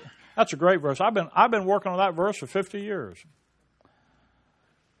 that's a great verse. I've been working on that verse for 50 years.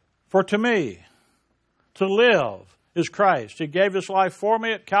 For to me, to live is Christ. He gave His life for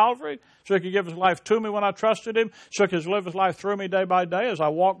me at Calvary, so He could give His life to me when I trusted Him, so He could live His life through me day by day as I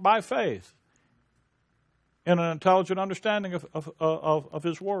walk by faith in an intelligent understanding of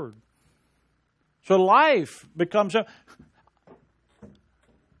His Word. So life becomes...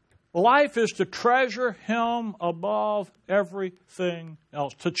 Life is to treasure Him above everything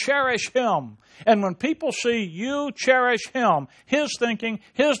else, to cherish Him. And when people see you cherish Him, His thinking,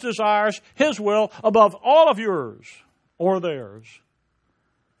 His desires, His will, above all of yours or theirs,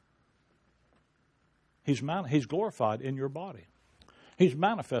 He's glorified in your body. He's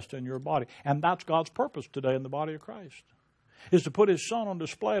manifest in your body. And that's God's purpose today in the body of Christ, is to put His Son on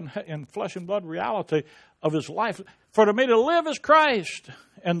display in flesh and blood reality of His life. For to me to live is Christ,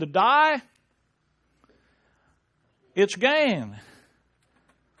 and to die, it's gain.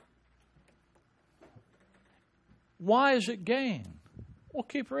 Why is it gain? Well,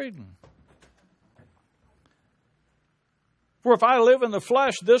 keep reading. For if I live in the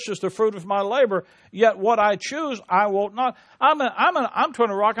flesh, this is the fruit of my labor. Yet what I choose, I will not. I'm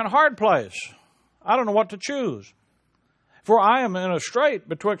between a rock and a hard place. I don't know what to choose. For I am in a strait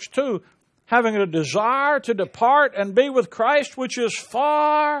betwixt two, having a desire to depart and be with Christ, which is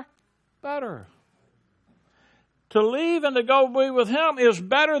far better. To leave and to go be with Him is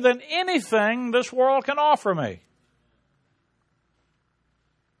better than anything this world can offer me.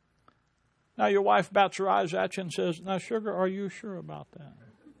 Now your wife bats her eyes at you and says, now sugar, are you sure about that?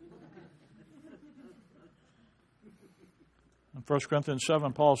 In 1 Corinthians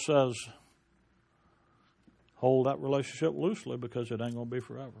 7, Paul says, hold that relationship loosely because it ain't going to be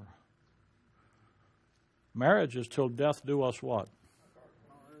forever. Marriage is till death do us what?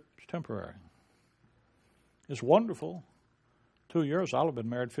 It's temporary. It's wonderful. 2 years, I'll have been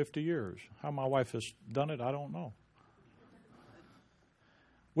married 50 years. How my wife has done it, I don't know.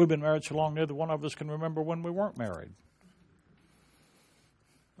 We've been married so long, neither one of us can remember when we weren't married.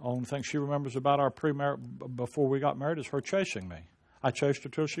 The only thing she remembers about our before we got married is her chasing me. I chased her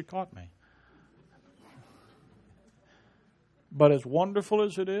till she caught me. But as wonderful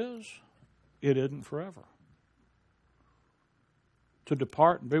as it isn't forever. To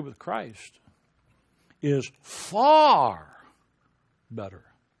depart and be with Christ is far better.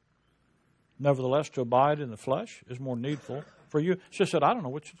 Nevertheless, to abide in the flesh is more needful for you. She said, I don't know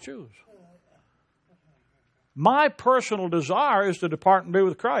what to choose. My personal desire is to depart and be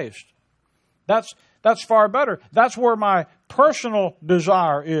with Christ. That's far better. That's where my personal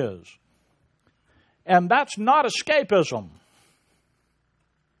desire is. And that's not escapism.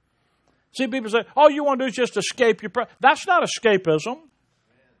 See, people say, all you want to do is just escape your problem. That's not escapism.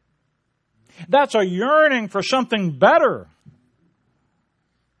 That's a yearning for something better.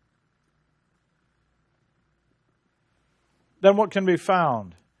 Than what can be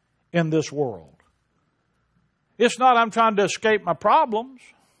found in this world. It's not I'm trying to escape my problems.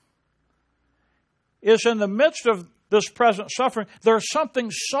 It's in the midst of this present suffering, there's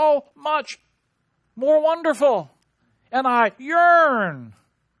something so much more wonderful. And I yearn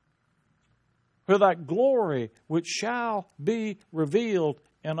for that glory which shall be revealed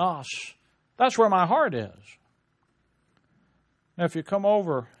in us. That's where my heart is. Now, if you come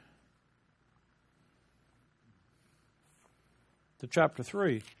over to chapter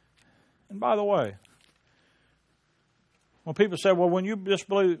 3, and by the way, when people say, well, when you just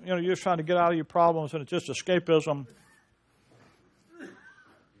believe, you're just trying to get out of your problems and it's just escapism,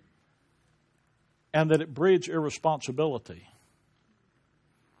 and that it breeds irresponsibility.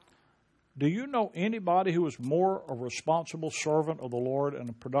 Do you know anybody who was more a responsible servant of the Lord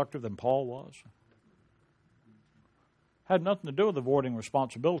and productive than Paul was? Had nothing to do with avoiding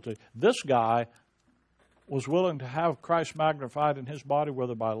responsibility. This guy was willing to have Christ magnified in his body,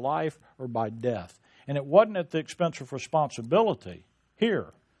 whether by life or by death. And it wasn't at the expense of responsibility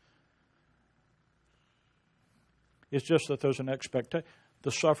here. It's just that there's an expectation.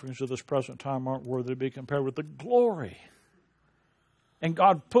 The sufferings of this present time aren't worthy to be compared with the glory. And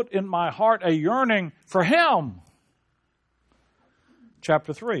God put in my heart a yearning for Him.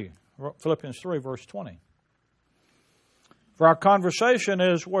 Chapter 3, Philippians 3, verse 20. For our conversation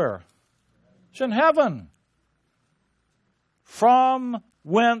is where? It's in heaven. From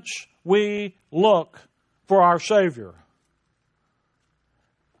whence we look for our Savior.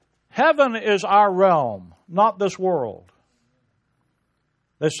 Heaven is our realm, not this world.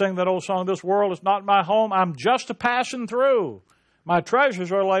 They sing that old song, this world is not my home, I'm just a passing through. My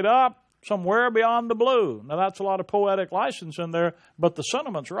treasures are laid up somewhere beyond the blue. Now that's a lot of poetic license in there, but the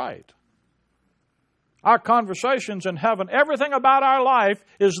sentiment's right. Our conversations in heaven, everything about our life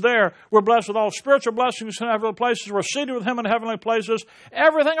is there. We're blessed with all spiritual blessings in heavenly places. We're seated with Him in heavenly places.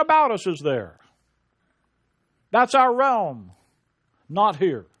 Everything about us is there. That's our realm, not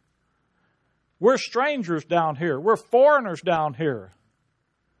here. We're strangers down here. We're foreigners down here.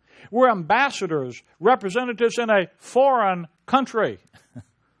 We're ambassadors, representatives in a foreign country.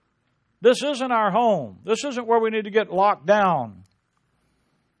 This isn't our home. This isn't where we need to get locked down.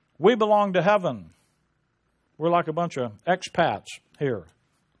 We belong to heaven. We're like a bunch of expats here.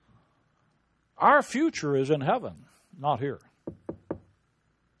 Our future is in heaven, not here.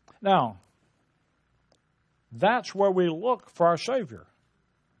 Now, that's where we look for our Savior.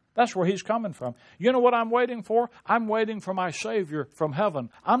 That's where He's coming from. You know what I'm waiting for? I'm waiting for my Savior from heaven.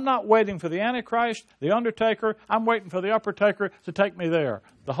 I'm not waiting for the Antichrist, the Undertaker. I'm waiting for the Uppertaker to take me there.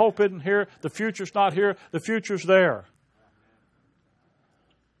 The hope isn't here. The future's not here. The future's there.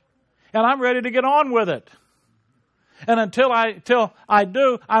 And I'm ready to get on with it. And until I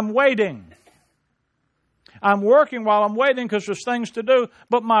do, I'm waiting. I'm working while I'm waiting because there's things to do.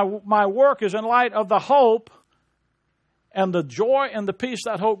 But my work is in light of the hope. And the joy and the peace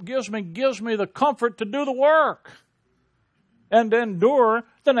that hope gives me the comfort to do the work and to endure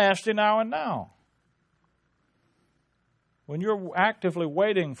the nasty now and now. when you're actively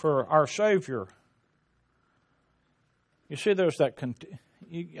waiting for our Savior, you see there's that,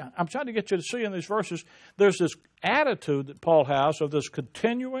 I'm trying to get you to see in these verses, there's this attitude that Paul has of this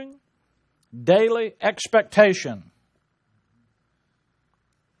continuing daily expectation.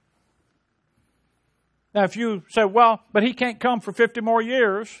 Now, if you say, well, but he can't come for 50 more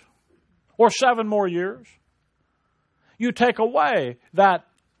years or 7 more years, you take away that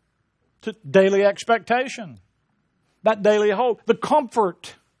daily expectation, that daily hope, the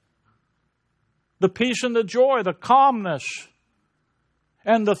comfort, the peace and the joy, the calmness,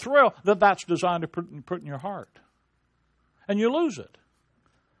 and the thrill that's designed to put in your heart. And you lose it.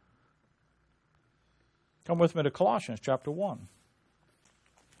 Come with me to Colossians chapter 1.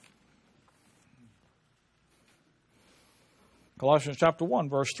 Colossians chapter 1,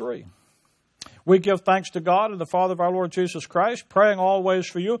 verse 3. We give thanks to God and the Father of our Lord Jesus Christ, praying always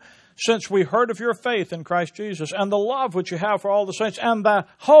for you, since we heard of your faith in Christ Jesus, and the love which you have for all the saints, and the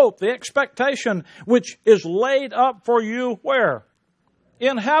hope, the expectation, which is laid up for you, where?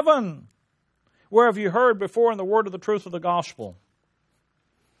 In heaven, where have you heard before in the word of the truth of the gospel?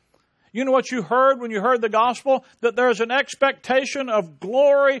 You know what you heard when you heard the gospel? That there's an expectation of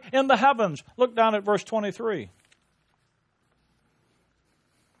glory in the heavens. Look down at verse 23.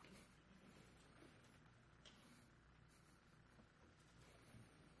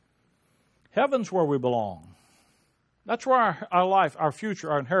 Heaven's where we belong. That's where our life, our future,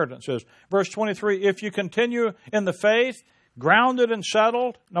 our inheritance is. Verse 23, if you continue in the faith, grounded and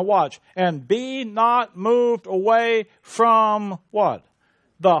settled, now watch, and be not moved away from what?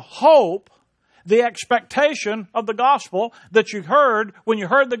 The hope, the expectation of the gospel that you heard when you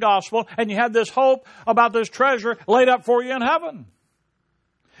heard the gospel, and you had this hope about this treasure laid up for you in heaven.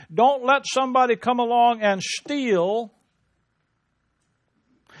 Don't let somebody come along and steal,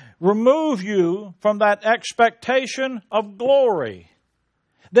 remove you from that expectation of glory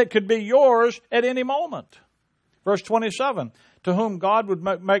that could be yours at any moment. Verse 27, to whom God would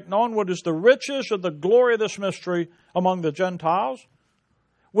make known what is the riches of the glory of this mystery among the Gentiles,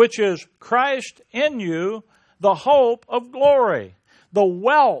 which is Christ in you, the hope of glory. The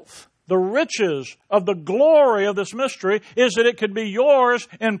wealth, the riches of the glory of this mystery is that it could be yours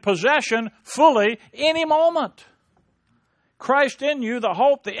in possession fully any moment. Christ in you, the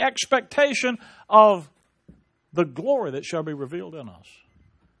hope, the expectation of the glory that shall be revealed in us.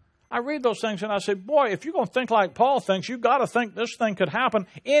 I read those things and I say, boy, if you're going to think like Paul thinks, you've got to think this thing could happen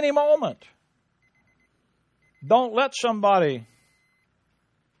any moment. Don't let somebody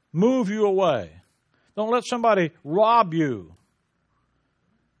move you away. Don't let somebody rob you.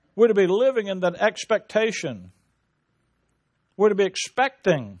 We're to be living in that expectation. We're to be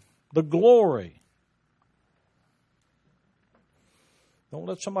expecting the glory. Don't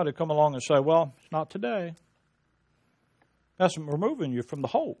let somebody come along and say, well, it's not today. That's removing you from the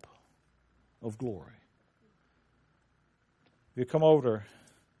hope of glory. If you come over to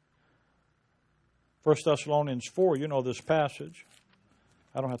 1 Thessalonians 4, you know this passage.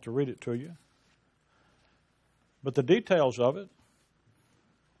 I don't have to read it to you. But the details of it.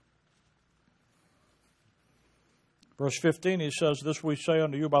 Verse 15, he says, this we say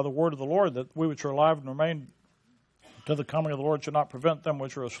unto you by the word of the Lord, that we which are alive and remain to the coming of the Lord should not prevent them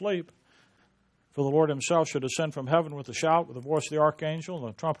which are asleep. For the Lord himself should descend from heaven with a shout, with the voice of the archangel,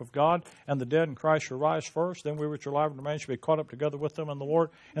 and the trump of God, and the dead in Christ shall rise first. Then we which are alive and remain shall be caught up together with them in the Lord,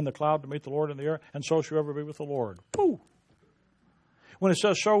 in the cloud to meet the Lord in the air, and so shall we ever be with the Lord. Woo! When it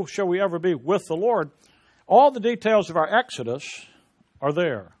says, so shall we ever be with the Lord, all the details of our Exodus are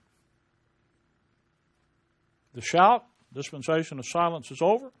there. The shout, dispensation of silence is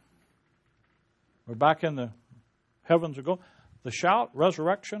over. We're back in the heavens ago. The shout,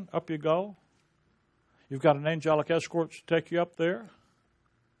 resurrection, up you go. You've got an angelic escort to take you up there.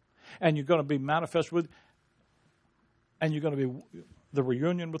 And you're going to be manifest with, and you're going to be the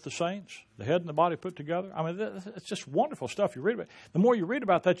reunion with the saints, the head and the body put together. I mean, it's just wonderful stuff you read about. The more you read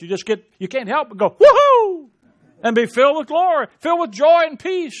about that, you can't help but go, woohoo! And be filled with glory, filled with joy and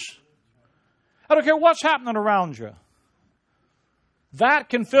peace. I don't care what's happening around you. That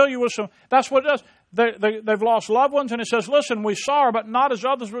can fill you with some, that's what it does. They've lost loved ones, and it says, listen, we sorrow, but not as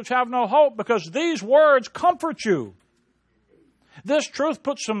others which have no hope, because these words comfort you. This truth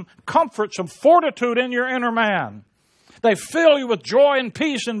puts some comfort, some fortitude in your inner man. They fill you with joy and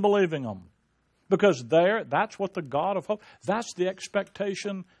peace in believing them. Because that's what the God of hope, that's the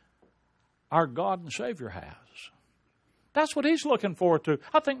expectation our God and Savior has. That's what He's looking forward to.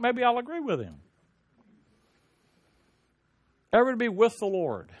 I think maybe I'll agree with Him. Ever to be with the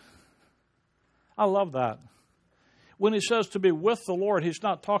Lord. I love that. When He says to be with the Lord, He's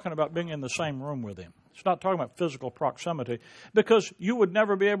not talking about being in the same room with Him. It's not talking about physical proximity, because you would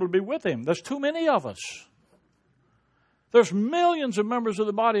never be able to be with him. There's too many of us. There's millions of members of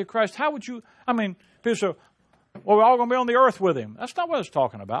the body of Christ. How would you, people say, well, we're all going to be on the earth with him. That's not what it's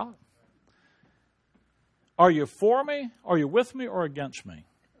talking about. Are you for me? Are you with me or against me?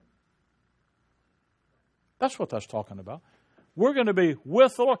 That's what that's talking about. We're going to be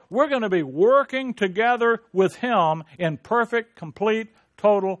with the Lord. We're going to be working together with him in perfect, complete,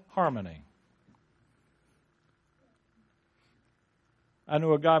 total harmony. I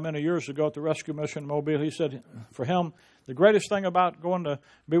knew a guy many years ago at the rescue mission in Mobile. He said for him, the greatest thing about going to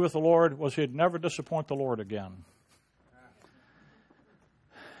be with the Lord was he'd never disappoint the Lord again.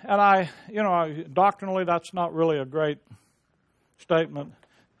 And doctrinally, that's not really a great statement,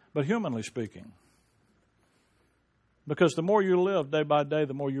 but humanly speaking. Because the more you live day by day,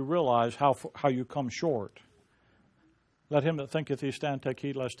 the more you realize how you come short. Let him that thinketh he stand take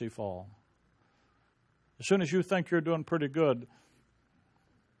heed lest he fall. As soon as you think you're doing pretty good,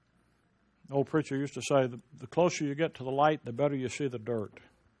 the old preacher used to say, the closer you get to the light, the better you see the dirt.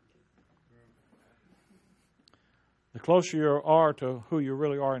 The closer you are to who you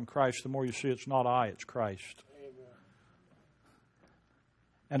really are in Christ, the more you see it's not I, it's Christ.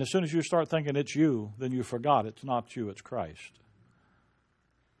 And as soon as you start thinking it's you, then you forgot it's not you, it's Christ.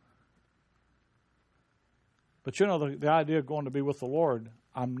 But the idea of going to be with the Lord,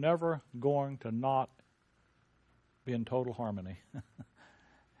 I'm never going to not be in total harmony.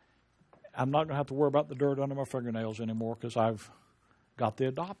 I'm not going to have to worry about the dirt under my fingernails anymore because I've got the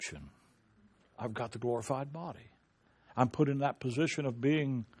adoption. I've got the glorified body. I'm put in that position of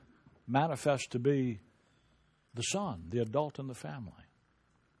being manifest to be the son, the adult in the family.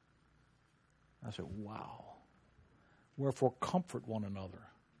 I said, wow. Wherefore comfort one another.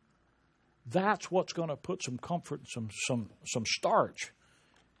 That's what's going to put some comfort, some starch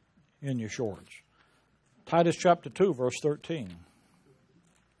in your shorts. Titus chapter 2, verse 13.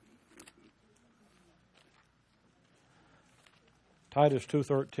 Titus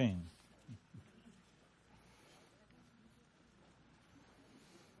 2:13.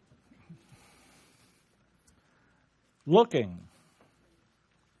 Looking.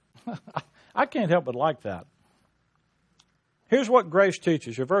 I can't help but like that. Here's what grace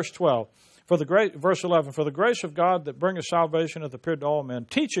teaches you. Verse 12. Verse 11. For the grace of God that bringeth salvation hath appeared to all men,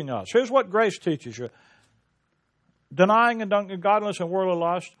 teaching us. Here's what grace teaches you. Denying ungodliness and worldly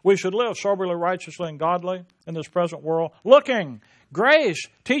lust, we should live soberly, righteously, and godly in this present world. Looking. Grace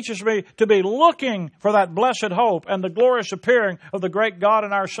teaches me to be looking for that blessed hope and the glorious appearing of the great God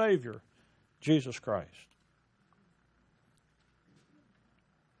and our Savior, Jesus Christ.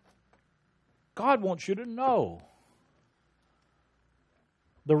 God wants you to know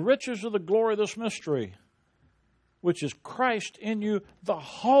the riches of the glory of this mystery, which is Christ in you, the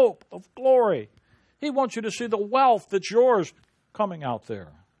hope of glory. He wants you to see the wealth that's yours coming out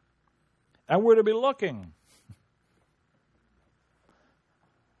there. And we're to be looking.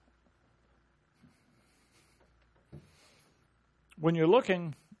 When you're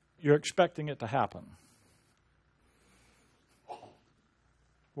looking, you're expecting it to happen.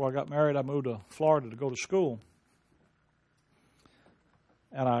 When I got married, I moved to Florida to go to school.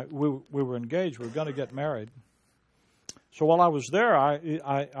 And we were engaged. We were going to get married. So while I was there,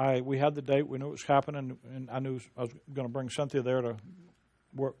 we had the date. We knew it was happening, and I knew I was going to bring Cynthia there to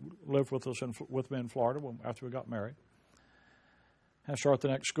live with us with me in Florida after we got married and start the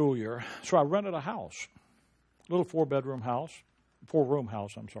next school year. So I rented a house, a little four-room house,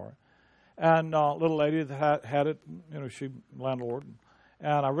 and a little lady that had it. She landlord,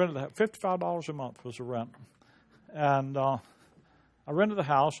 and I rented it. $55 a month was the rent, and I rented the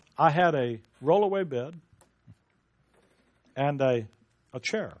house. I had a rollaway bed. And a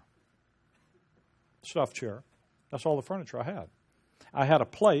chair, stuffed chair. That's all the furniture I had. I had a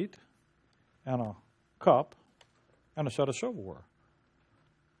plate and a cup and a set of silverware.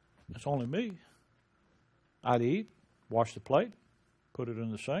 It's only me. I'd eat, wash the plate, put it in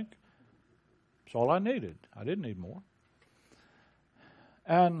the sink. That's all I needed. I didn't need more.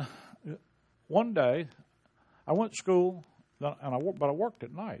 And one day, I went to school, but I worked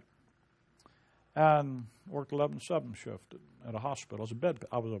at night. And worked 11-7 shift at a hospital.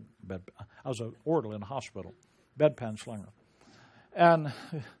 I was an orderly in a hospital, bedpan slinger. And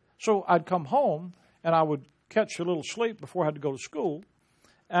so I'd come home and I would catch a little sleep before I had to go to school.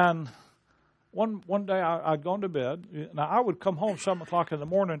 And one day I'd gone to bed. Now I would come home 7 o'clock in the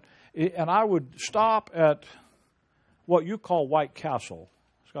morning, and I would stop at what you call White Castle.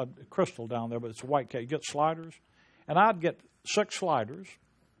 It's got a crystal down there, but it's a White Castle. You get sliders, and I'd get 6 sliders.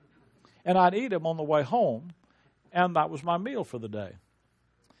 And I'd eat them on the way home, and that was my meal for the day.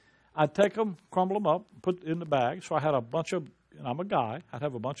 I'd take them, crumble them up, put in the bag. So I had a bunch of, and I'm a guy, I'd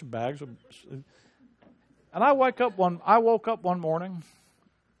have a bunch of bags. And I woke up one morning,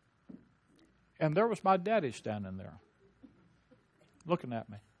 and there was my daddy standing there, looking at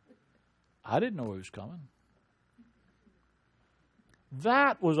me. I didn't know he was coming.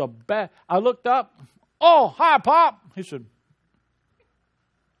 That was a bad. I looked up. Oh, hi, Pop. He said,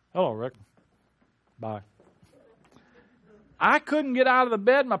 hello, Rick. Bye. I couldn't get out of the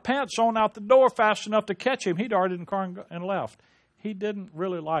bed, my pants on out the door fast enough to catch him. He darted in the car and left. He didn't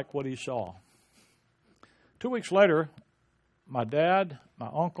really like what he saw. 2 weeks later, my dad, my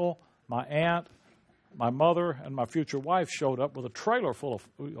uncle, my aunt, my mother, and my future wife showed up with a trailer full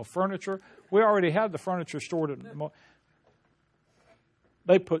of furniture. We already had the furniture stored.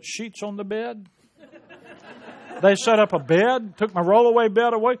 They put sheets on the bed. They set up a bed, took my rollaway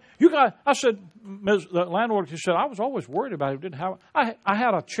bed away. I said, the landlord, she said, I was always worried about it. Didn't have. I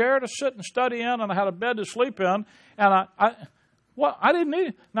had a chair to sit and study in, and I had a bed to sleep in, and I didn't need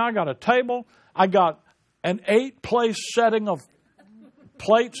it. Now I got a table. I got an 8-place setting of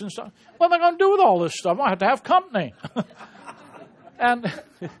plates and stuff. What am I going to do with all this stuff? I have to have company.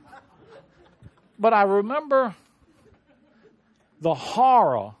 But I remember the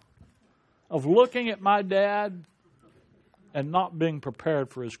horror of looking at my dad and not being prepared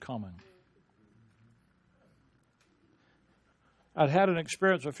for his coming. I'd had an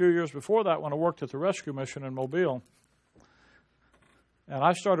experience a few years before that when I worked at the rescue mission in Mobile. And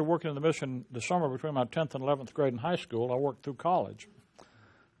I started working in the mission the summer between my 10th and 11th grade in high school. I worked through college.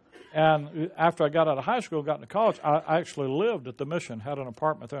 And after I got out of high school, got into college, I actually lived at the mission, had an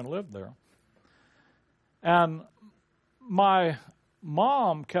apartment there and lived there. And my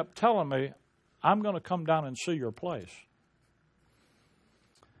mom kept telling me, I'm going to come down and see your place.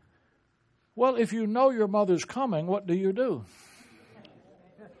 Well, if you know your mother's coming, what do?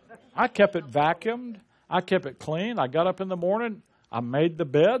 I kept it vacuumed. I kept it clean. I got up in the morning. I made the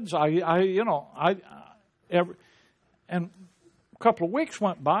beds. And a couple of weeks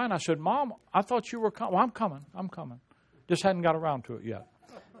went by, and I said, Mom, I thought you were coming. Well, I'm coming. Just hadn't got around to it yet.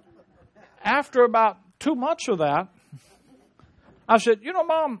 After about 2 months of that, I said,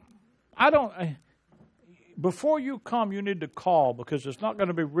 Mom, before you come, you need to call because it's not going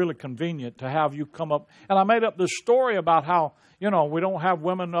to be really convenient to have you come up. And I made up this story about how, we don't have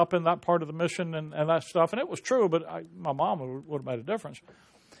women up in that part of the mission and that stuff. And it was true, but my mom would have made a difference.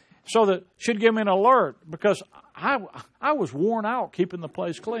 So that she'd give me an alert because I was worn out keeping the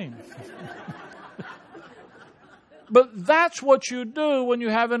place clean. But that's what you do when you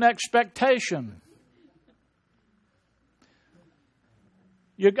have an expectation.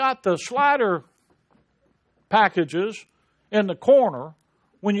 You got the slider packages in the corner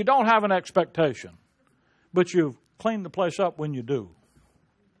when you don't have an expectation, but you've cleaned the place up when you do.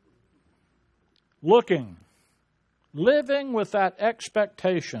 Living with that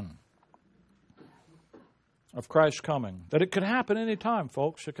expectation of Christ's coming, that it could happen any time,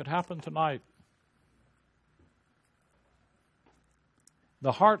 folks. It could happen tonight.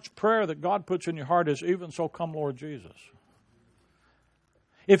 The heart's prayer that God puts in your heart is, even so come Lord Jesus.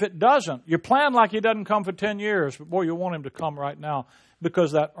 If it doesn't, you plan like He doesn't come for 10 years, but boy, you want Him to come right now.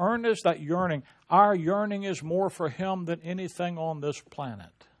 Because that earnest, that yearning, our yearning is more for Him than anything on this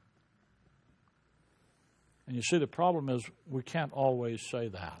planet. And you see, the problem is we can't always say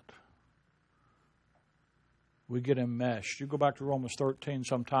that. We get enmeshed. You go back to Romans 13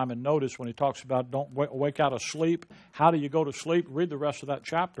 sometime and notice when he talks about don't wake out of sleep. How do you go to sleep? Read the rest of that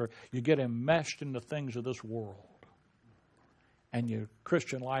chapter. You get enmeshed in the things of this world. And your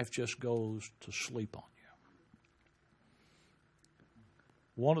Christian life just goes to sleep on you.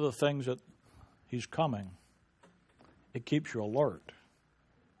 One of the things that He's coming, it keeps you alert.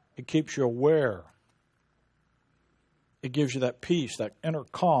 It keeps you aware. It gives you that peace, that inner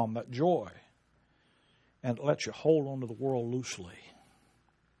calm, that joy. And it lets you hold on to the world loosely.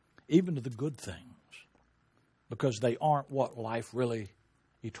 Even to the good things. Because they aren't what life really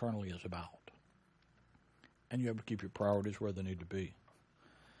eternally is about. And you have to keep your priorities where they need to be.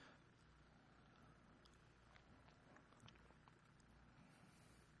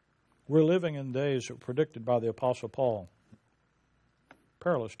 We're living in days that were predicted by the Apostle Paul.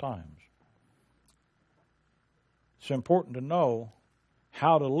 Perilous times. It's important to know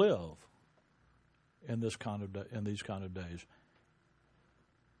how to live in these kind of days.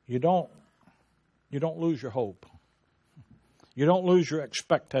 You don't lose your hope. You don't lose your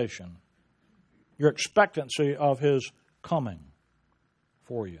expectation. Your expectancy of His coming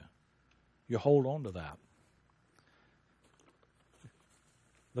for you. You hold on to that.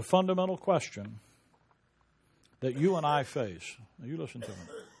 The fundamental question that you and I face, now you listen to me,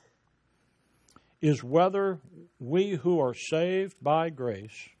 is whether we who are saved by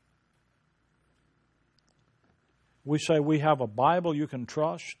grace, we say we have a Bible you can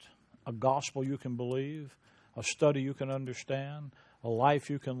trust, a gospel you can believe, a study you can understand, a life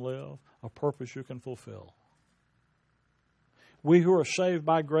you can live, a purpose you can fulfill. We who are saved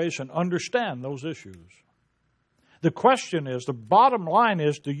by grace and understand those issues. The question is, the bottom line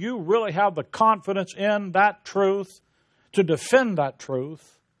is, do you really have the confidence in that truth to defend that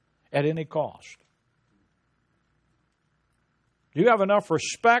truth at any cost? Do you have enough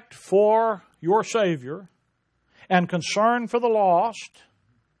respect for your Savior and concern for the lost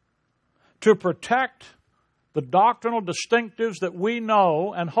to protect the doctrinal distinctives that we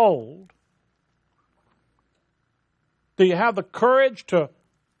know and hold? Do you have the courage to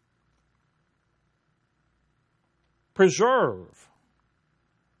preserve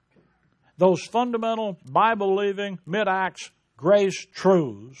those fundamental Bible-believing, mid-Acts grace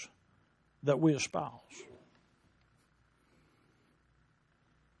truths that we espouse?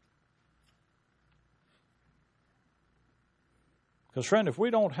 Because, friend, if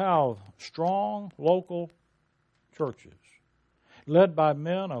we don't have strong local churches led by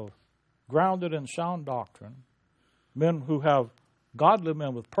men grounded in sound doctrine, men who have godly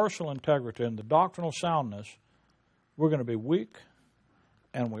men with personal integrity and the doctrinal soundness, we're going to be weak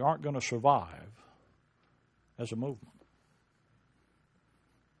and we aren't going to survive as a movement.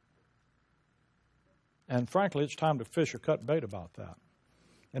 And frankly, it's time to fish or cut bait about that.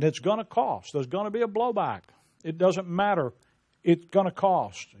 And it's going to cost. There's going to be a blowback. It doesn't matter. It's going to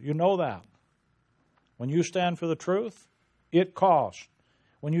cost. You know that. When you stand for the truth, it costs.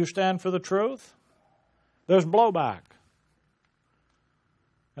 When you stand for the truth, there's blowback.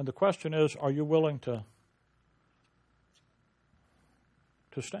 And the question is, are you willing to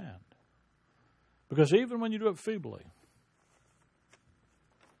stand? Because even when you do it feebly.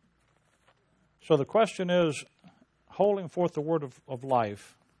 So the question is, holding forth the word of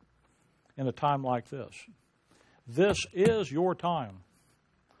life in a time like this. This is your time.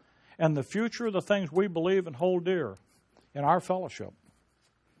 And the future of the things we believe and hold dear in our fellowship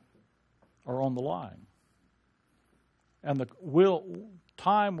are on the line. And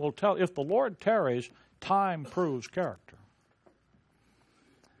time will tell. If the Lord tarries, time proves character.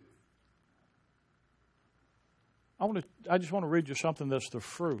 I just want to read you something that's the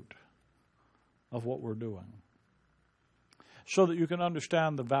fruit of what we're doing, so that you can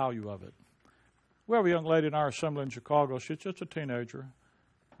understand the value of it. We have a young lady in our assembly in Chicago. She's just a teenager.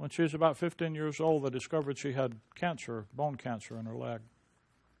 When she was about 15 years old, they discovered she had cancer, bone cancer in her leg.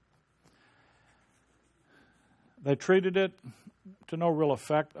 They treated it to no real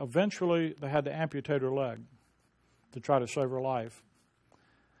effect. Eventually, they had to amputate her leg to try to save her life.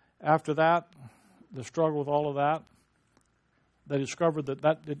 After that, the struggle with all of that, they discovered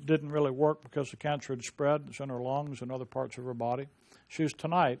that it didn't really work because the cancer had spread. It's in her lungs and other parts of her body. She's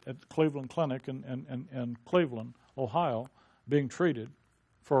tonight at the Cleveland Clinic in Cleveland, Ohio, being treated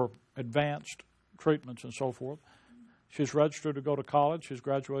for advanced treatments and so forth. She's registered to go to college. She's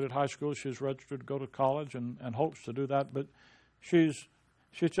graduated high school. She's registered to go to college and hopes to do that. But it's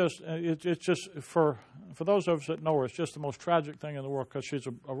just for those of us that know her, it's just the most tragic thing in the world because she's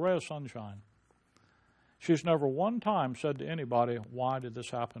a ray of sunshine. She's never one time said to anybody, "Why did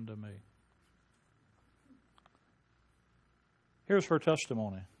this happen to me?" Here's her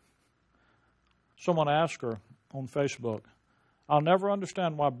testimony. Someone asked her on Facebook, "I'll never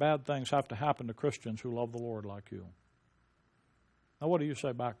understand why bad things have to happen to Christians who love the Lord like you." Now, what do you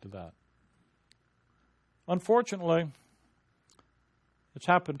say back to that? Unfortunately, it's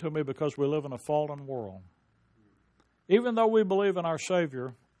happened to me because we live in a fallen world. Even though we believe in our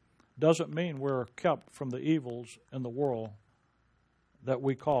Savior, doesn't mean we're kept from the evils in the world that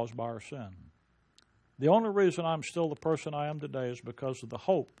we cause by our sin. The only reason I'm still the person I am today is because of the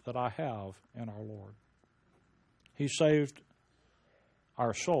hope that I have in our Lord. He saved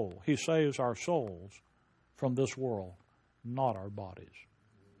our soul. He saves our souls from this world, not our bodies.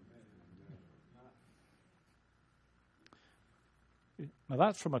 Now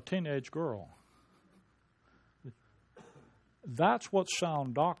that's from a teenage girl. That's what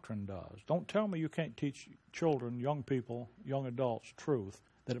sound doctrine does. Don't tell me you can't teach children, young people, young adults truth,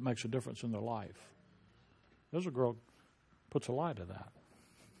 that it makes a difference in their life. There's a girl puts a lie to that.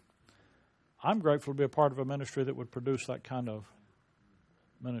 I'm grateful to be a part of a ministry that would produce that kind of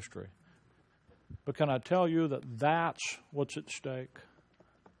ministry. But can I tell you that that's what's at stake?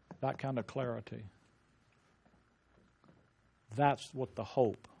 That kind of clarity. That's what the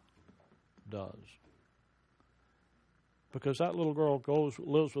hope does. Because that little girl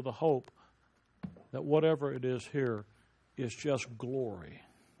lives with a hope that whatever it is here is just glory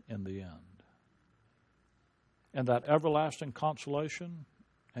in the end. And that everlasting consolation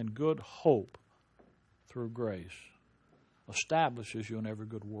and good hope through grace establishes you in every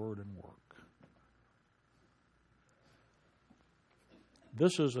good word and work.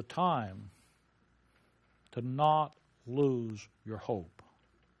 This is a time to not lose your hope.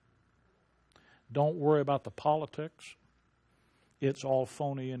 Don't worry about the politics. It's all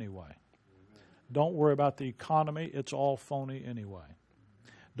phony anyway. Don't worry about the economy. It's all phony anyway.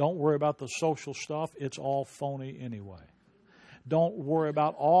 Don't worry about the social stuff. It's all phony anyway. Don't worry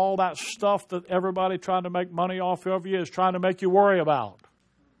about all that stuff that everybody trying to make money off of you is trying to make you worry about.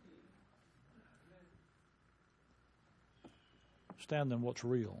 Stand in what's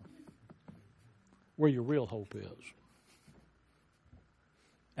real, where your real hope is,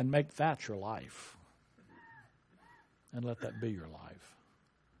 and make that your life, and let that be your life.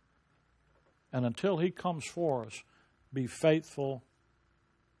 And until He comes for us, be faithfully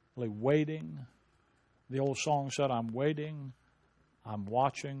waiting. The old song said, I'm waiting, I'm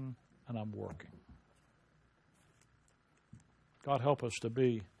watching, and I'm working. God help us to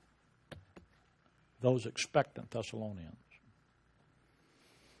be those expectant Thessalonians.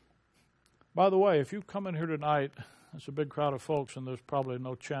 By the way, if you come in here tonight, it's a big crowd of folks, and there's probably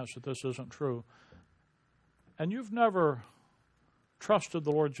no chance that this isn't true, and you've never trusted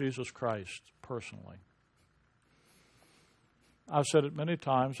the Lord Jesus Christ personally. I've said it many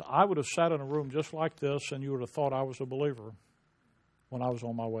times, I would have sat in a room just like this, and you would have thought I was a believer when I was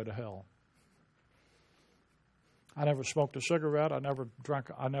on my way to hell. I never smoked a cigarette. I never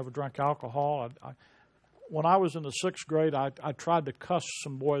drank alcohol. When I was in the 6th grade, I tried to cuss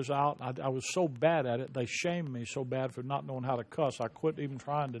some boys out. I was so bad at it, they shamed me so bad for not knowing how to cuss. I quit even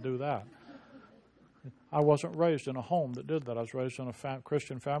trying to do that. I wasn't raised in a home that did that. I was raised in a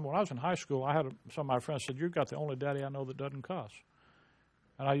Christian family. When I was in high school, some of my friends said, "You've got the only daddy I know that doesn't cuss."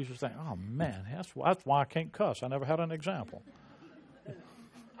 And I used to think, "Oh man, that's why I can't cuss. I never had an example."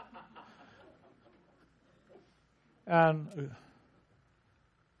 And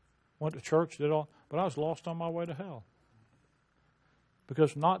went to church, did all, but I was lost on my way to hell.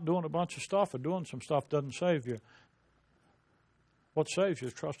 Because not doing a bunch of stuff or doing some stuff doesn't save you. What saves you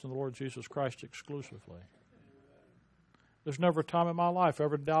is trusting the Lord Jesus Christ exclusively. There's never a time in my life I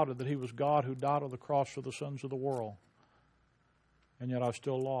ever doubted that He was God who died on the cross for the sins of the world. And yet I was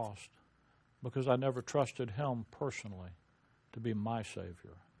still lost because I never trusted Him personally to be my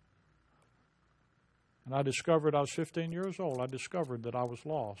Savior. And I discovered, I was 15 years old, I discovered that I was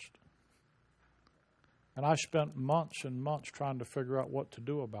lost. And I spent months and months trying to figure out what to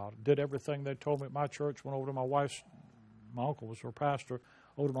do about it. Did everything they told me at my church, went over to my uncle was her pastor,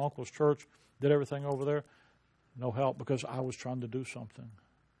 over to my uncle's church, did everything over there. No help because I was trying to do something.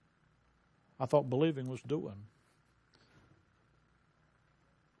 I thought believing was doing.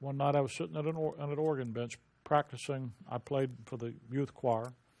 One night I was sitting at an organ bench practicing. I played for the youth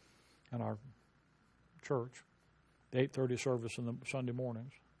choir in our church, the 8:30 service in the Sunday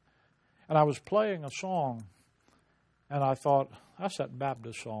mornings. And I was playing a song, and I thought, that's that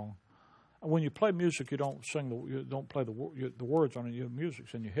Baptist song. When you play music, you don't play the words on it. Your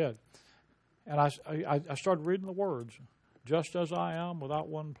music's in your head. And I started reading the words, just as I am, without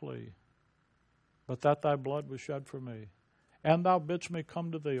one plea, but that Thy blood was shed for me, and Thou bidst me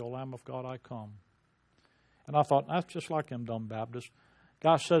come to Thee, O Lamb of God, I come. And I thought, that's just like them dumb Baptists.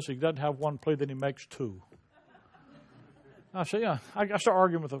 God says He doesn't have one plea, then He makes two. I said, yeah. I started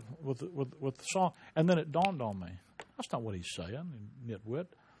arguing with the song, and then it dawned on me. That's not what He's saying, nitwit.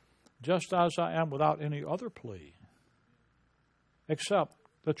 Just as I am without any other plea, except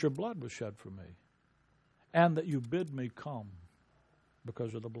that Your blood was shed for me, and that You bid me come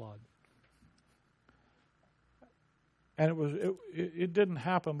because of the blood. And it didn't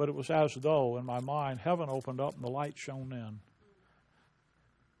happen, but it was as though in my mind heaven opened up and the light shone in.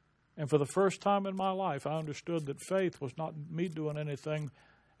 And for the first time in my life, I understood that faith was not me doing anything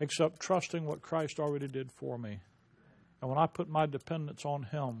except trusting what Christ already did for me. And when I put my dependence on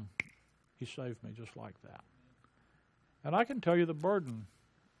Him, He saved me just like that. And I can tell you the burden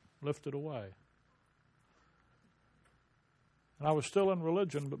lifted away. And I was still in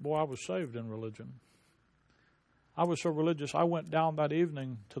religion, but boy, I was saved in religion. I was so religious, I went down that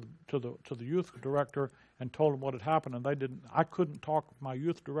evening to the youth director and told him what had happened, and I couldn't talk my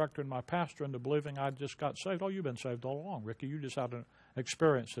youth director and my pastor into believing I just got saved. Oh, you've been saved all along, Ricky. You just had an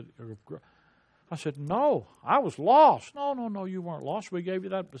experience. I said, no, I was lost. No, you weren't lost. We gave you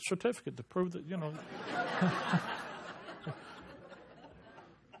that certificate to prove that,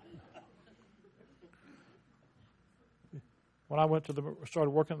 When I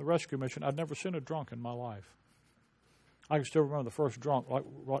started working at the rescue mission, I'd never seen a drunk in my life. I can still remember the first drunk, like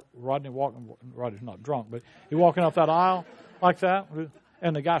Rodney's not drunk, but he walking up that aisle like that,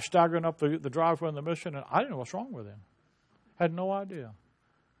 and the guy staggering up the driveway in the mission, and I didn't know what's wrong with him. Had no idea.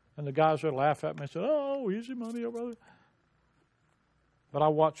 And the guys would laugh at me and say, "Oh, easy money, brother." But I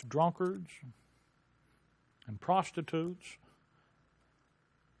watched drunkards and prostitutes,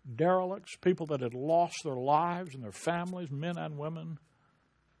 derelicts, people that had lost their lives and their families, men and women,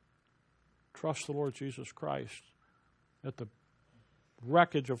 trust the Lord Jesus Christ at the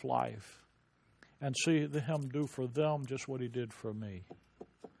wreckage of life and see Him do for them just what He did for me.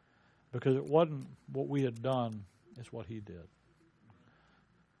 Because it wasn't what we had done, it's what He did.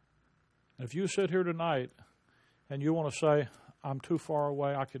 And if you sit here tonight and you want to say, "I'm too far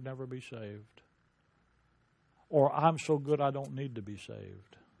away, I could never be saved," or "I'm so good I don't need to be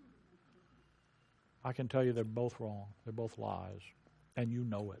saved," I can tell you they're both wrong. They're both lies. And you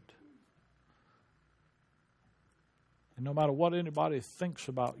know it. And no matter what anybody thinks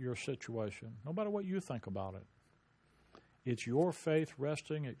about your situation, no matter what you think about it, it's your faith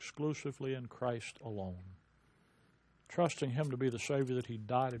resting exclusively in Christ alone. Trusting Him to be the Savior that He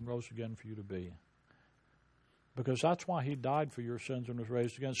died and rose again for you to be. Because that's why He died for your sins and was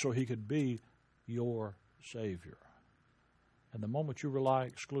raised again, so He could be your Savior. And the moment you rely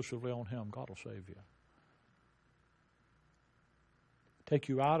exclusively on Him, God will save you. Take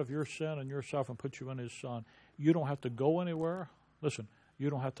you out of your sin and yourself and put you in His Son. You don't have to go anywhere. Listen, you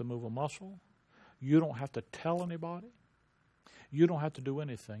don't have to move a muscle. You don't have to tell anybody. You don't have to do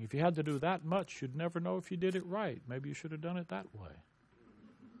anything. If you had to do that much, you'd never know if you did it right. Maybe you should have done it that way.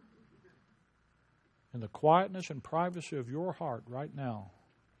 In the quietness and privacy of your heart right now,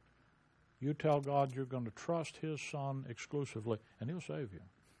 you tell God you're going to trust His Son exclusively, and He'll save you.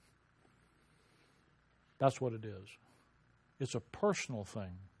 That's what it is. It's a personal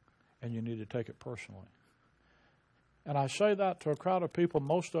thing, and you need to take it personally. And I say that to a crowd of people.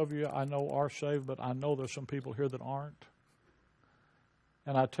 Most of you I know are saved, but I know there's some people here that aren't.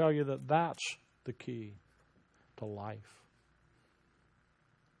 And I tell you that that's the key to life.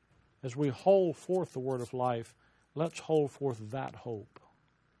 As we hold forth the word of life, let's hold forth that hope.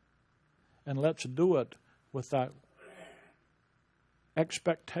 And let's do it with that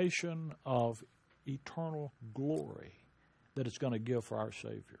expectation of eternal glory that it's going to give for our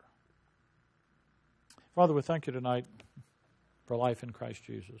Savior. Father, we thank You tonight for life in Christ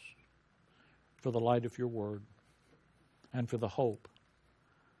Jesus, for the light of Your word, and for the hope,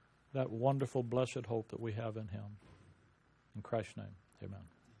 that wonderful, blessed hope that we have in Him. In Christ's name, amen.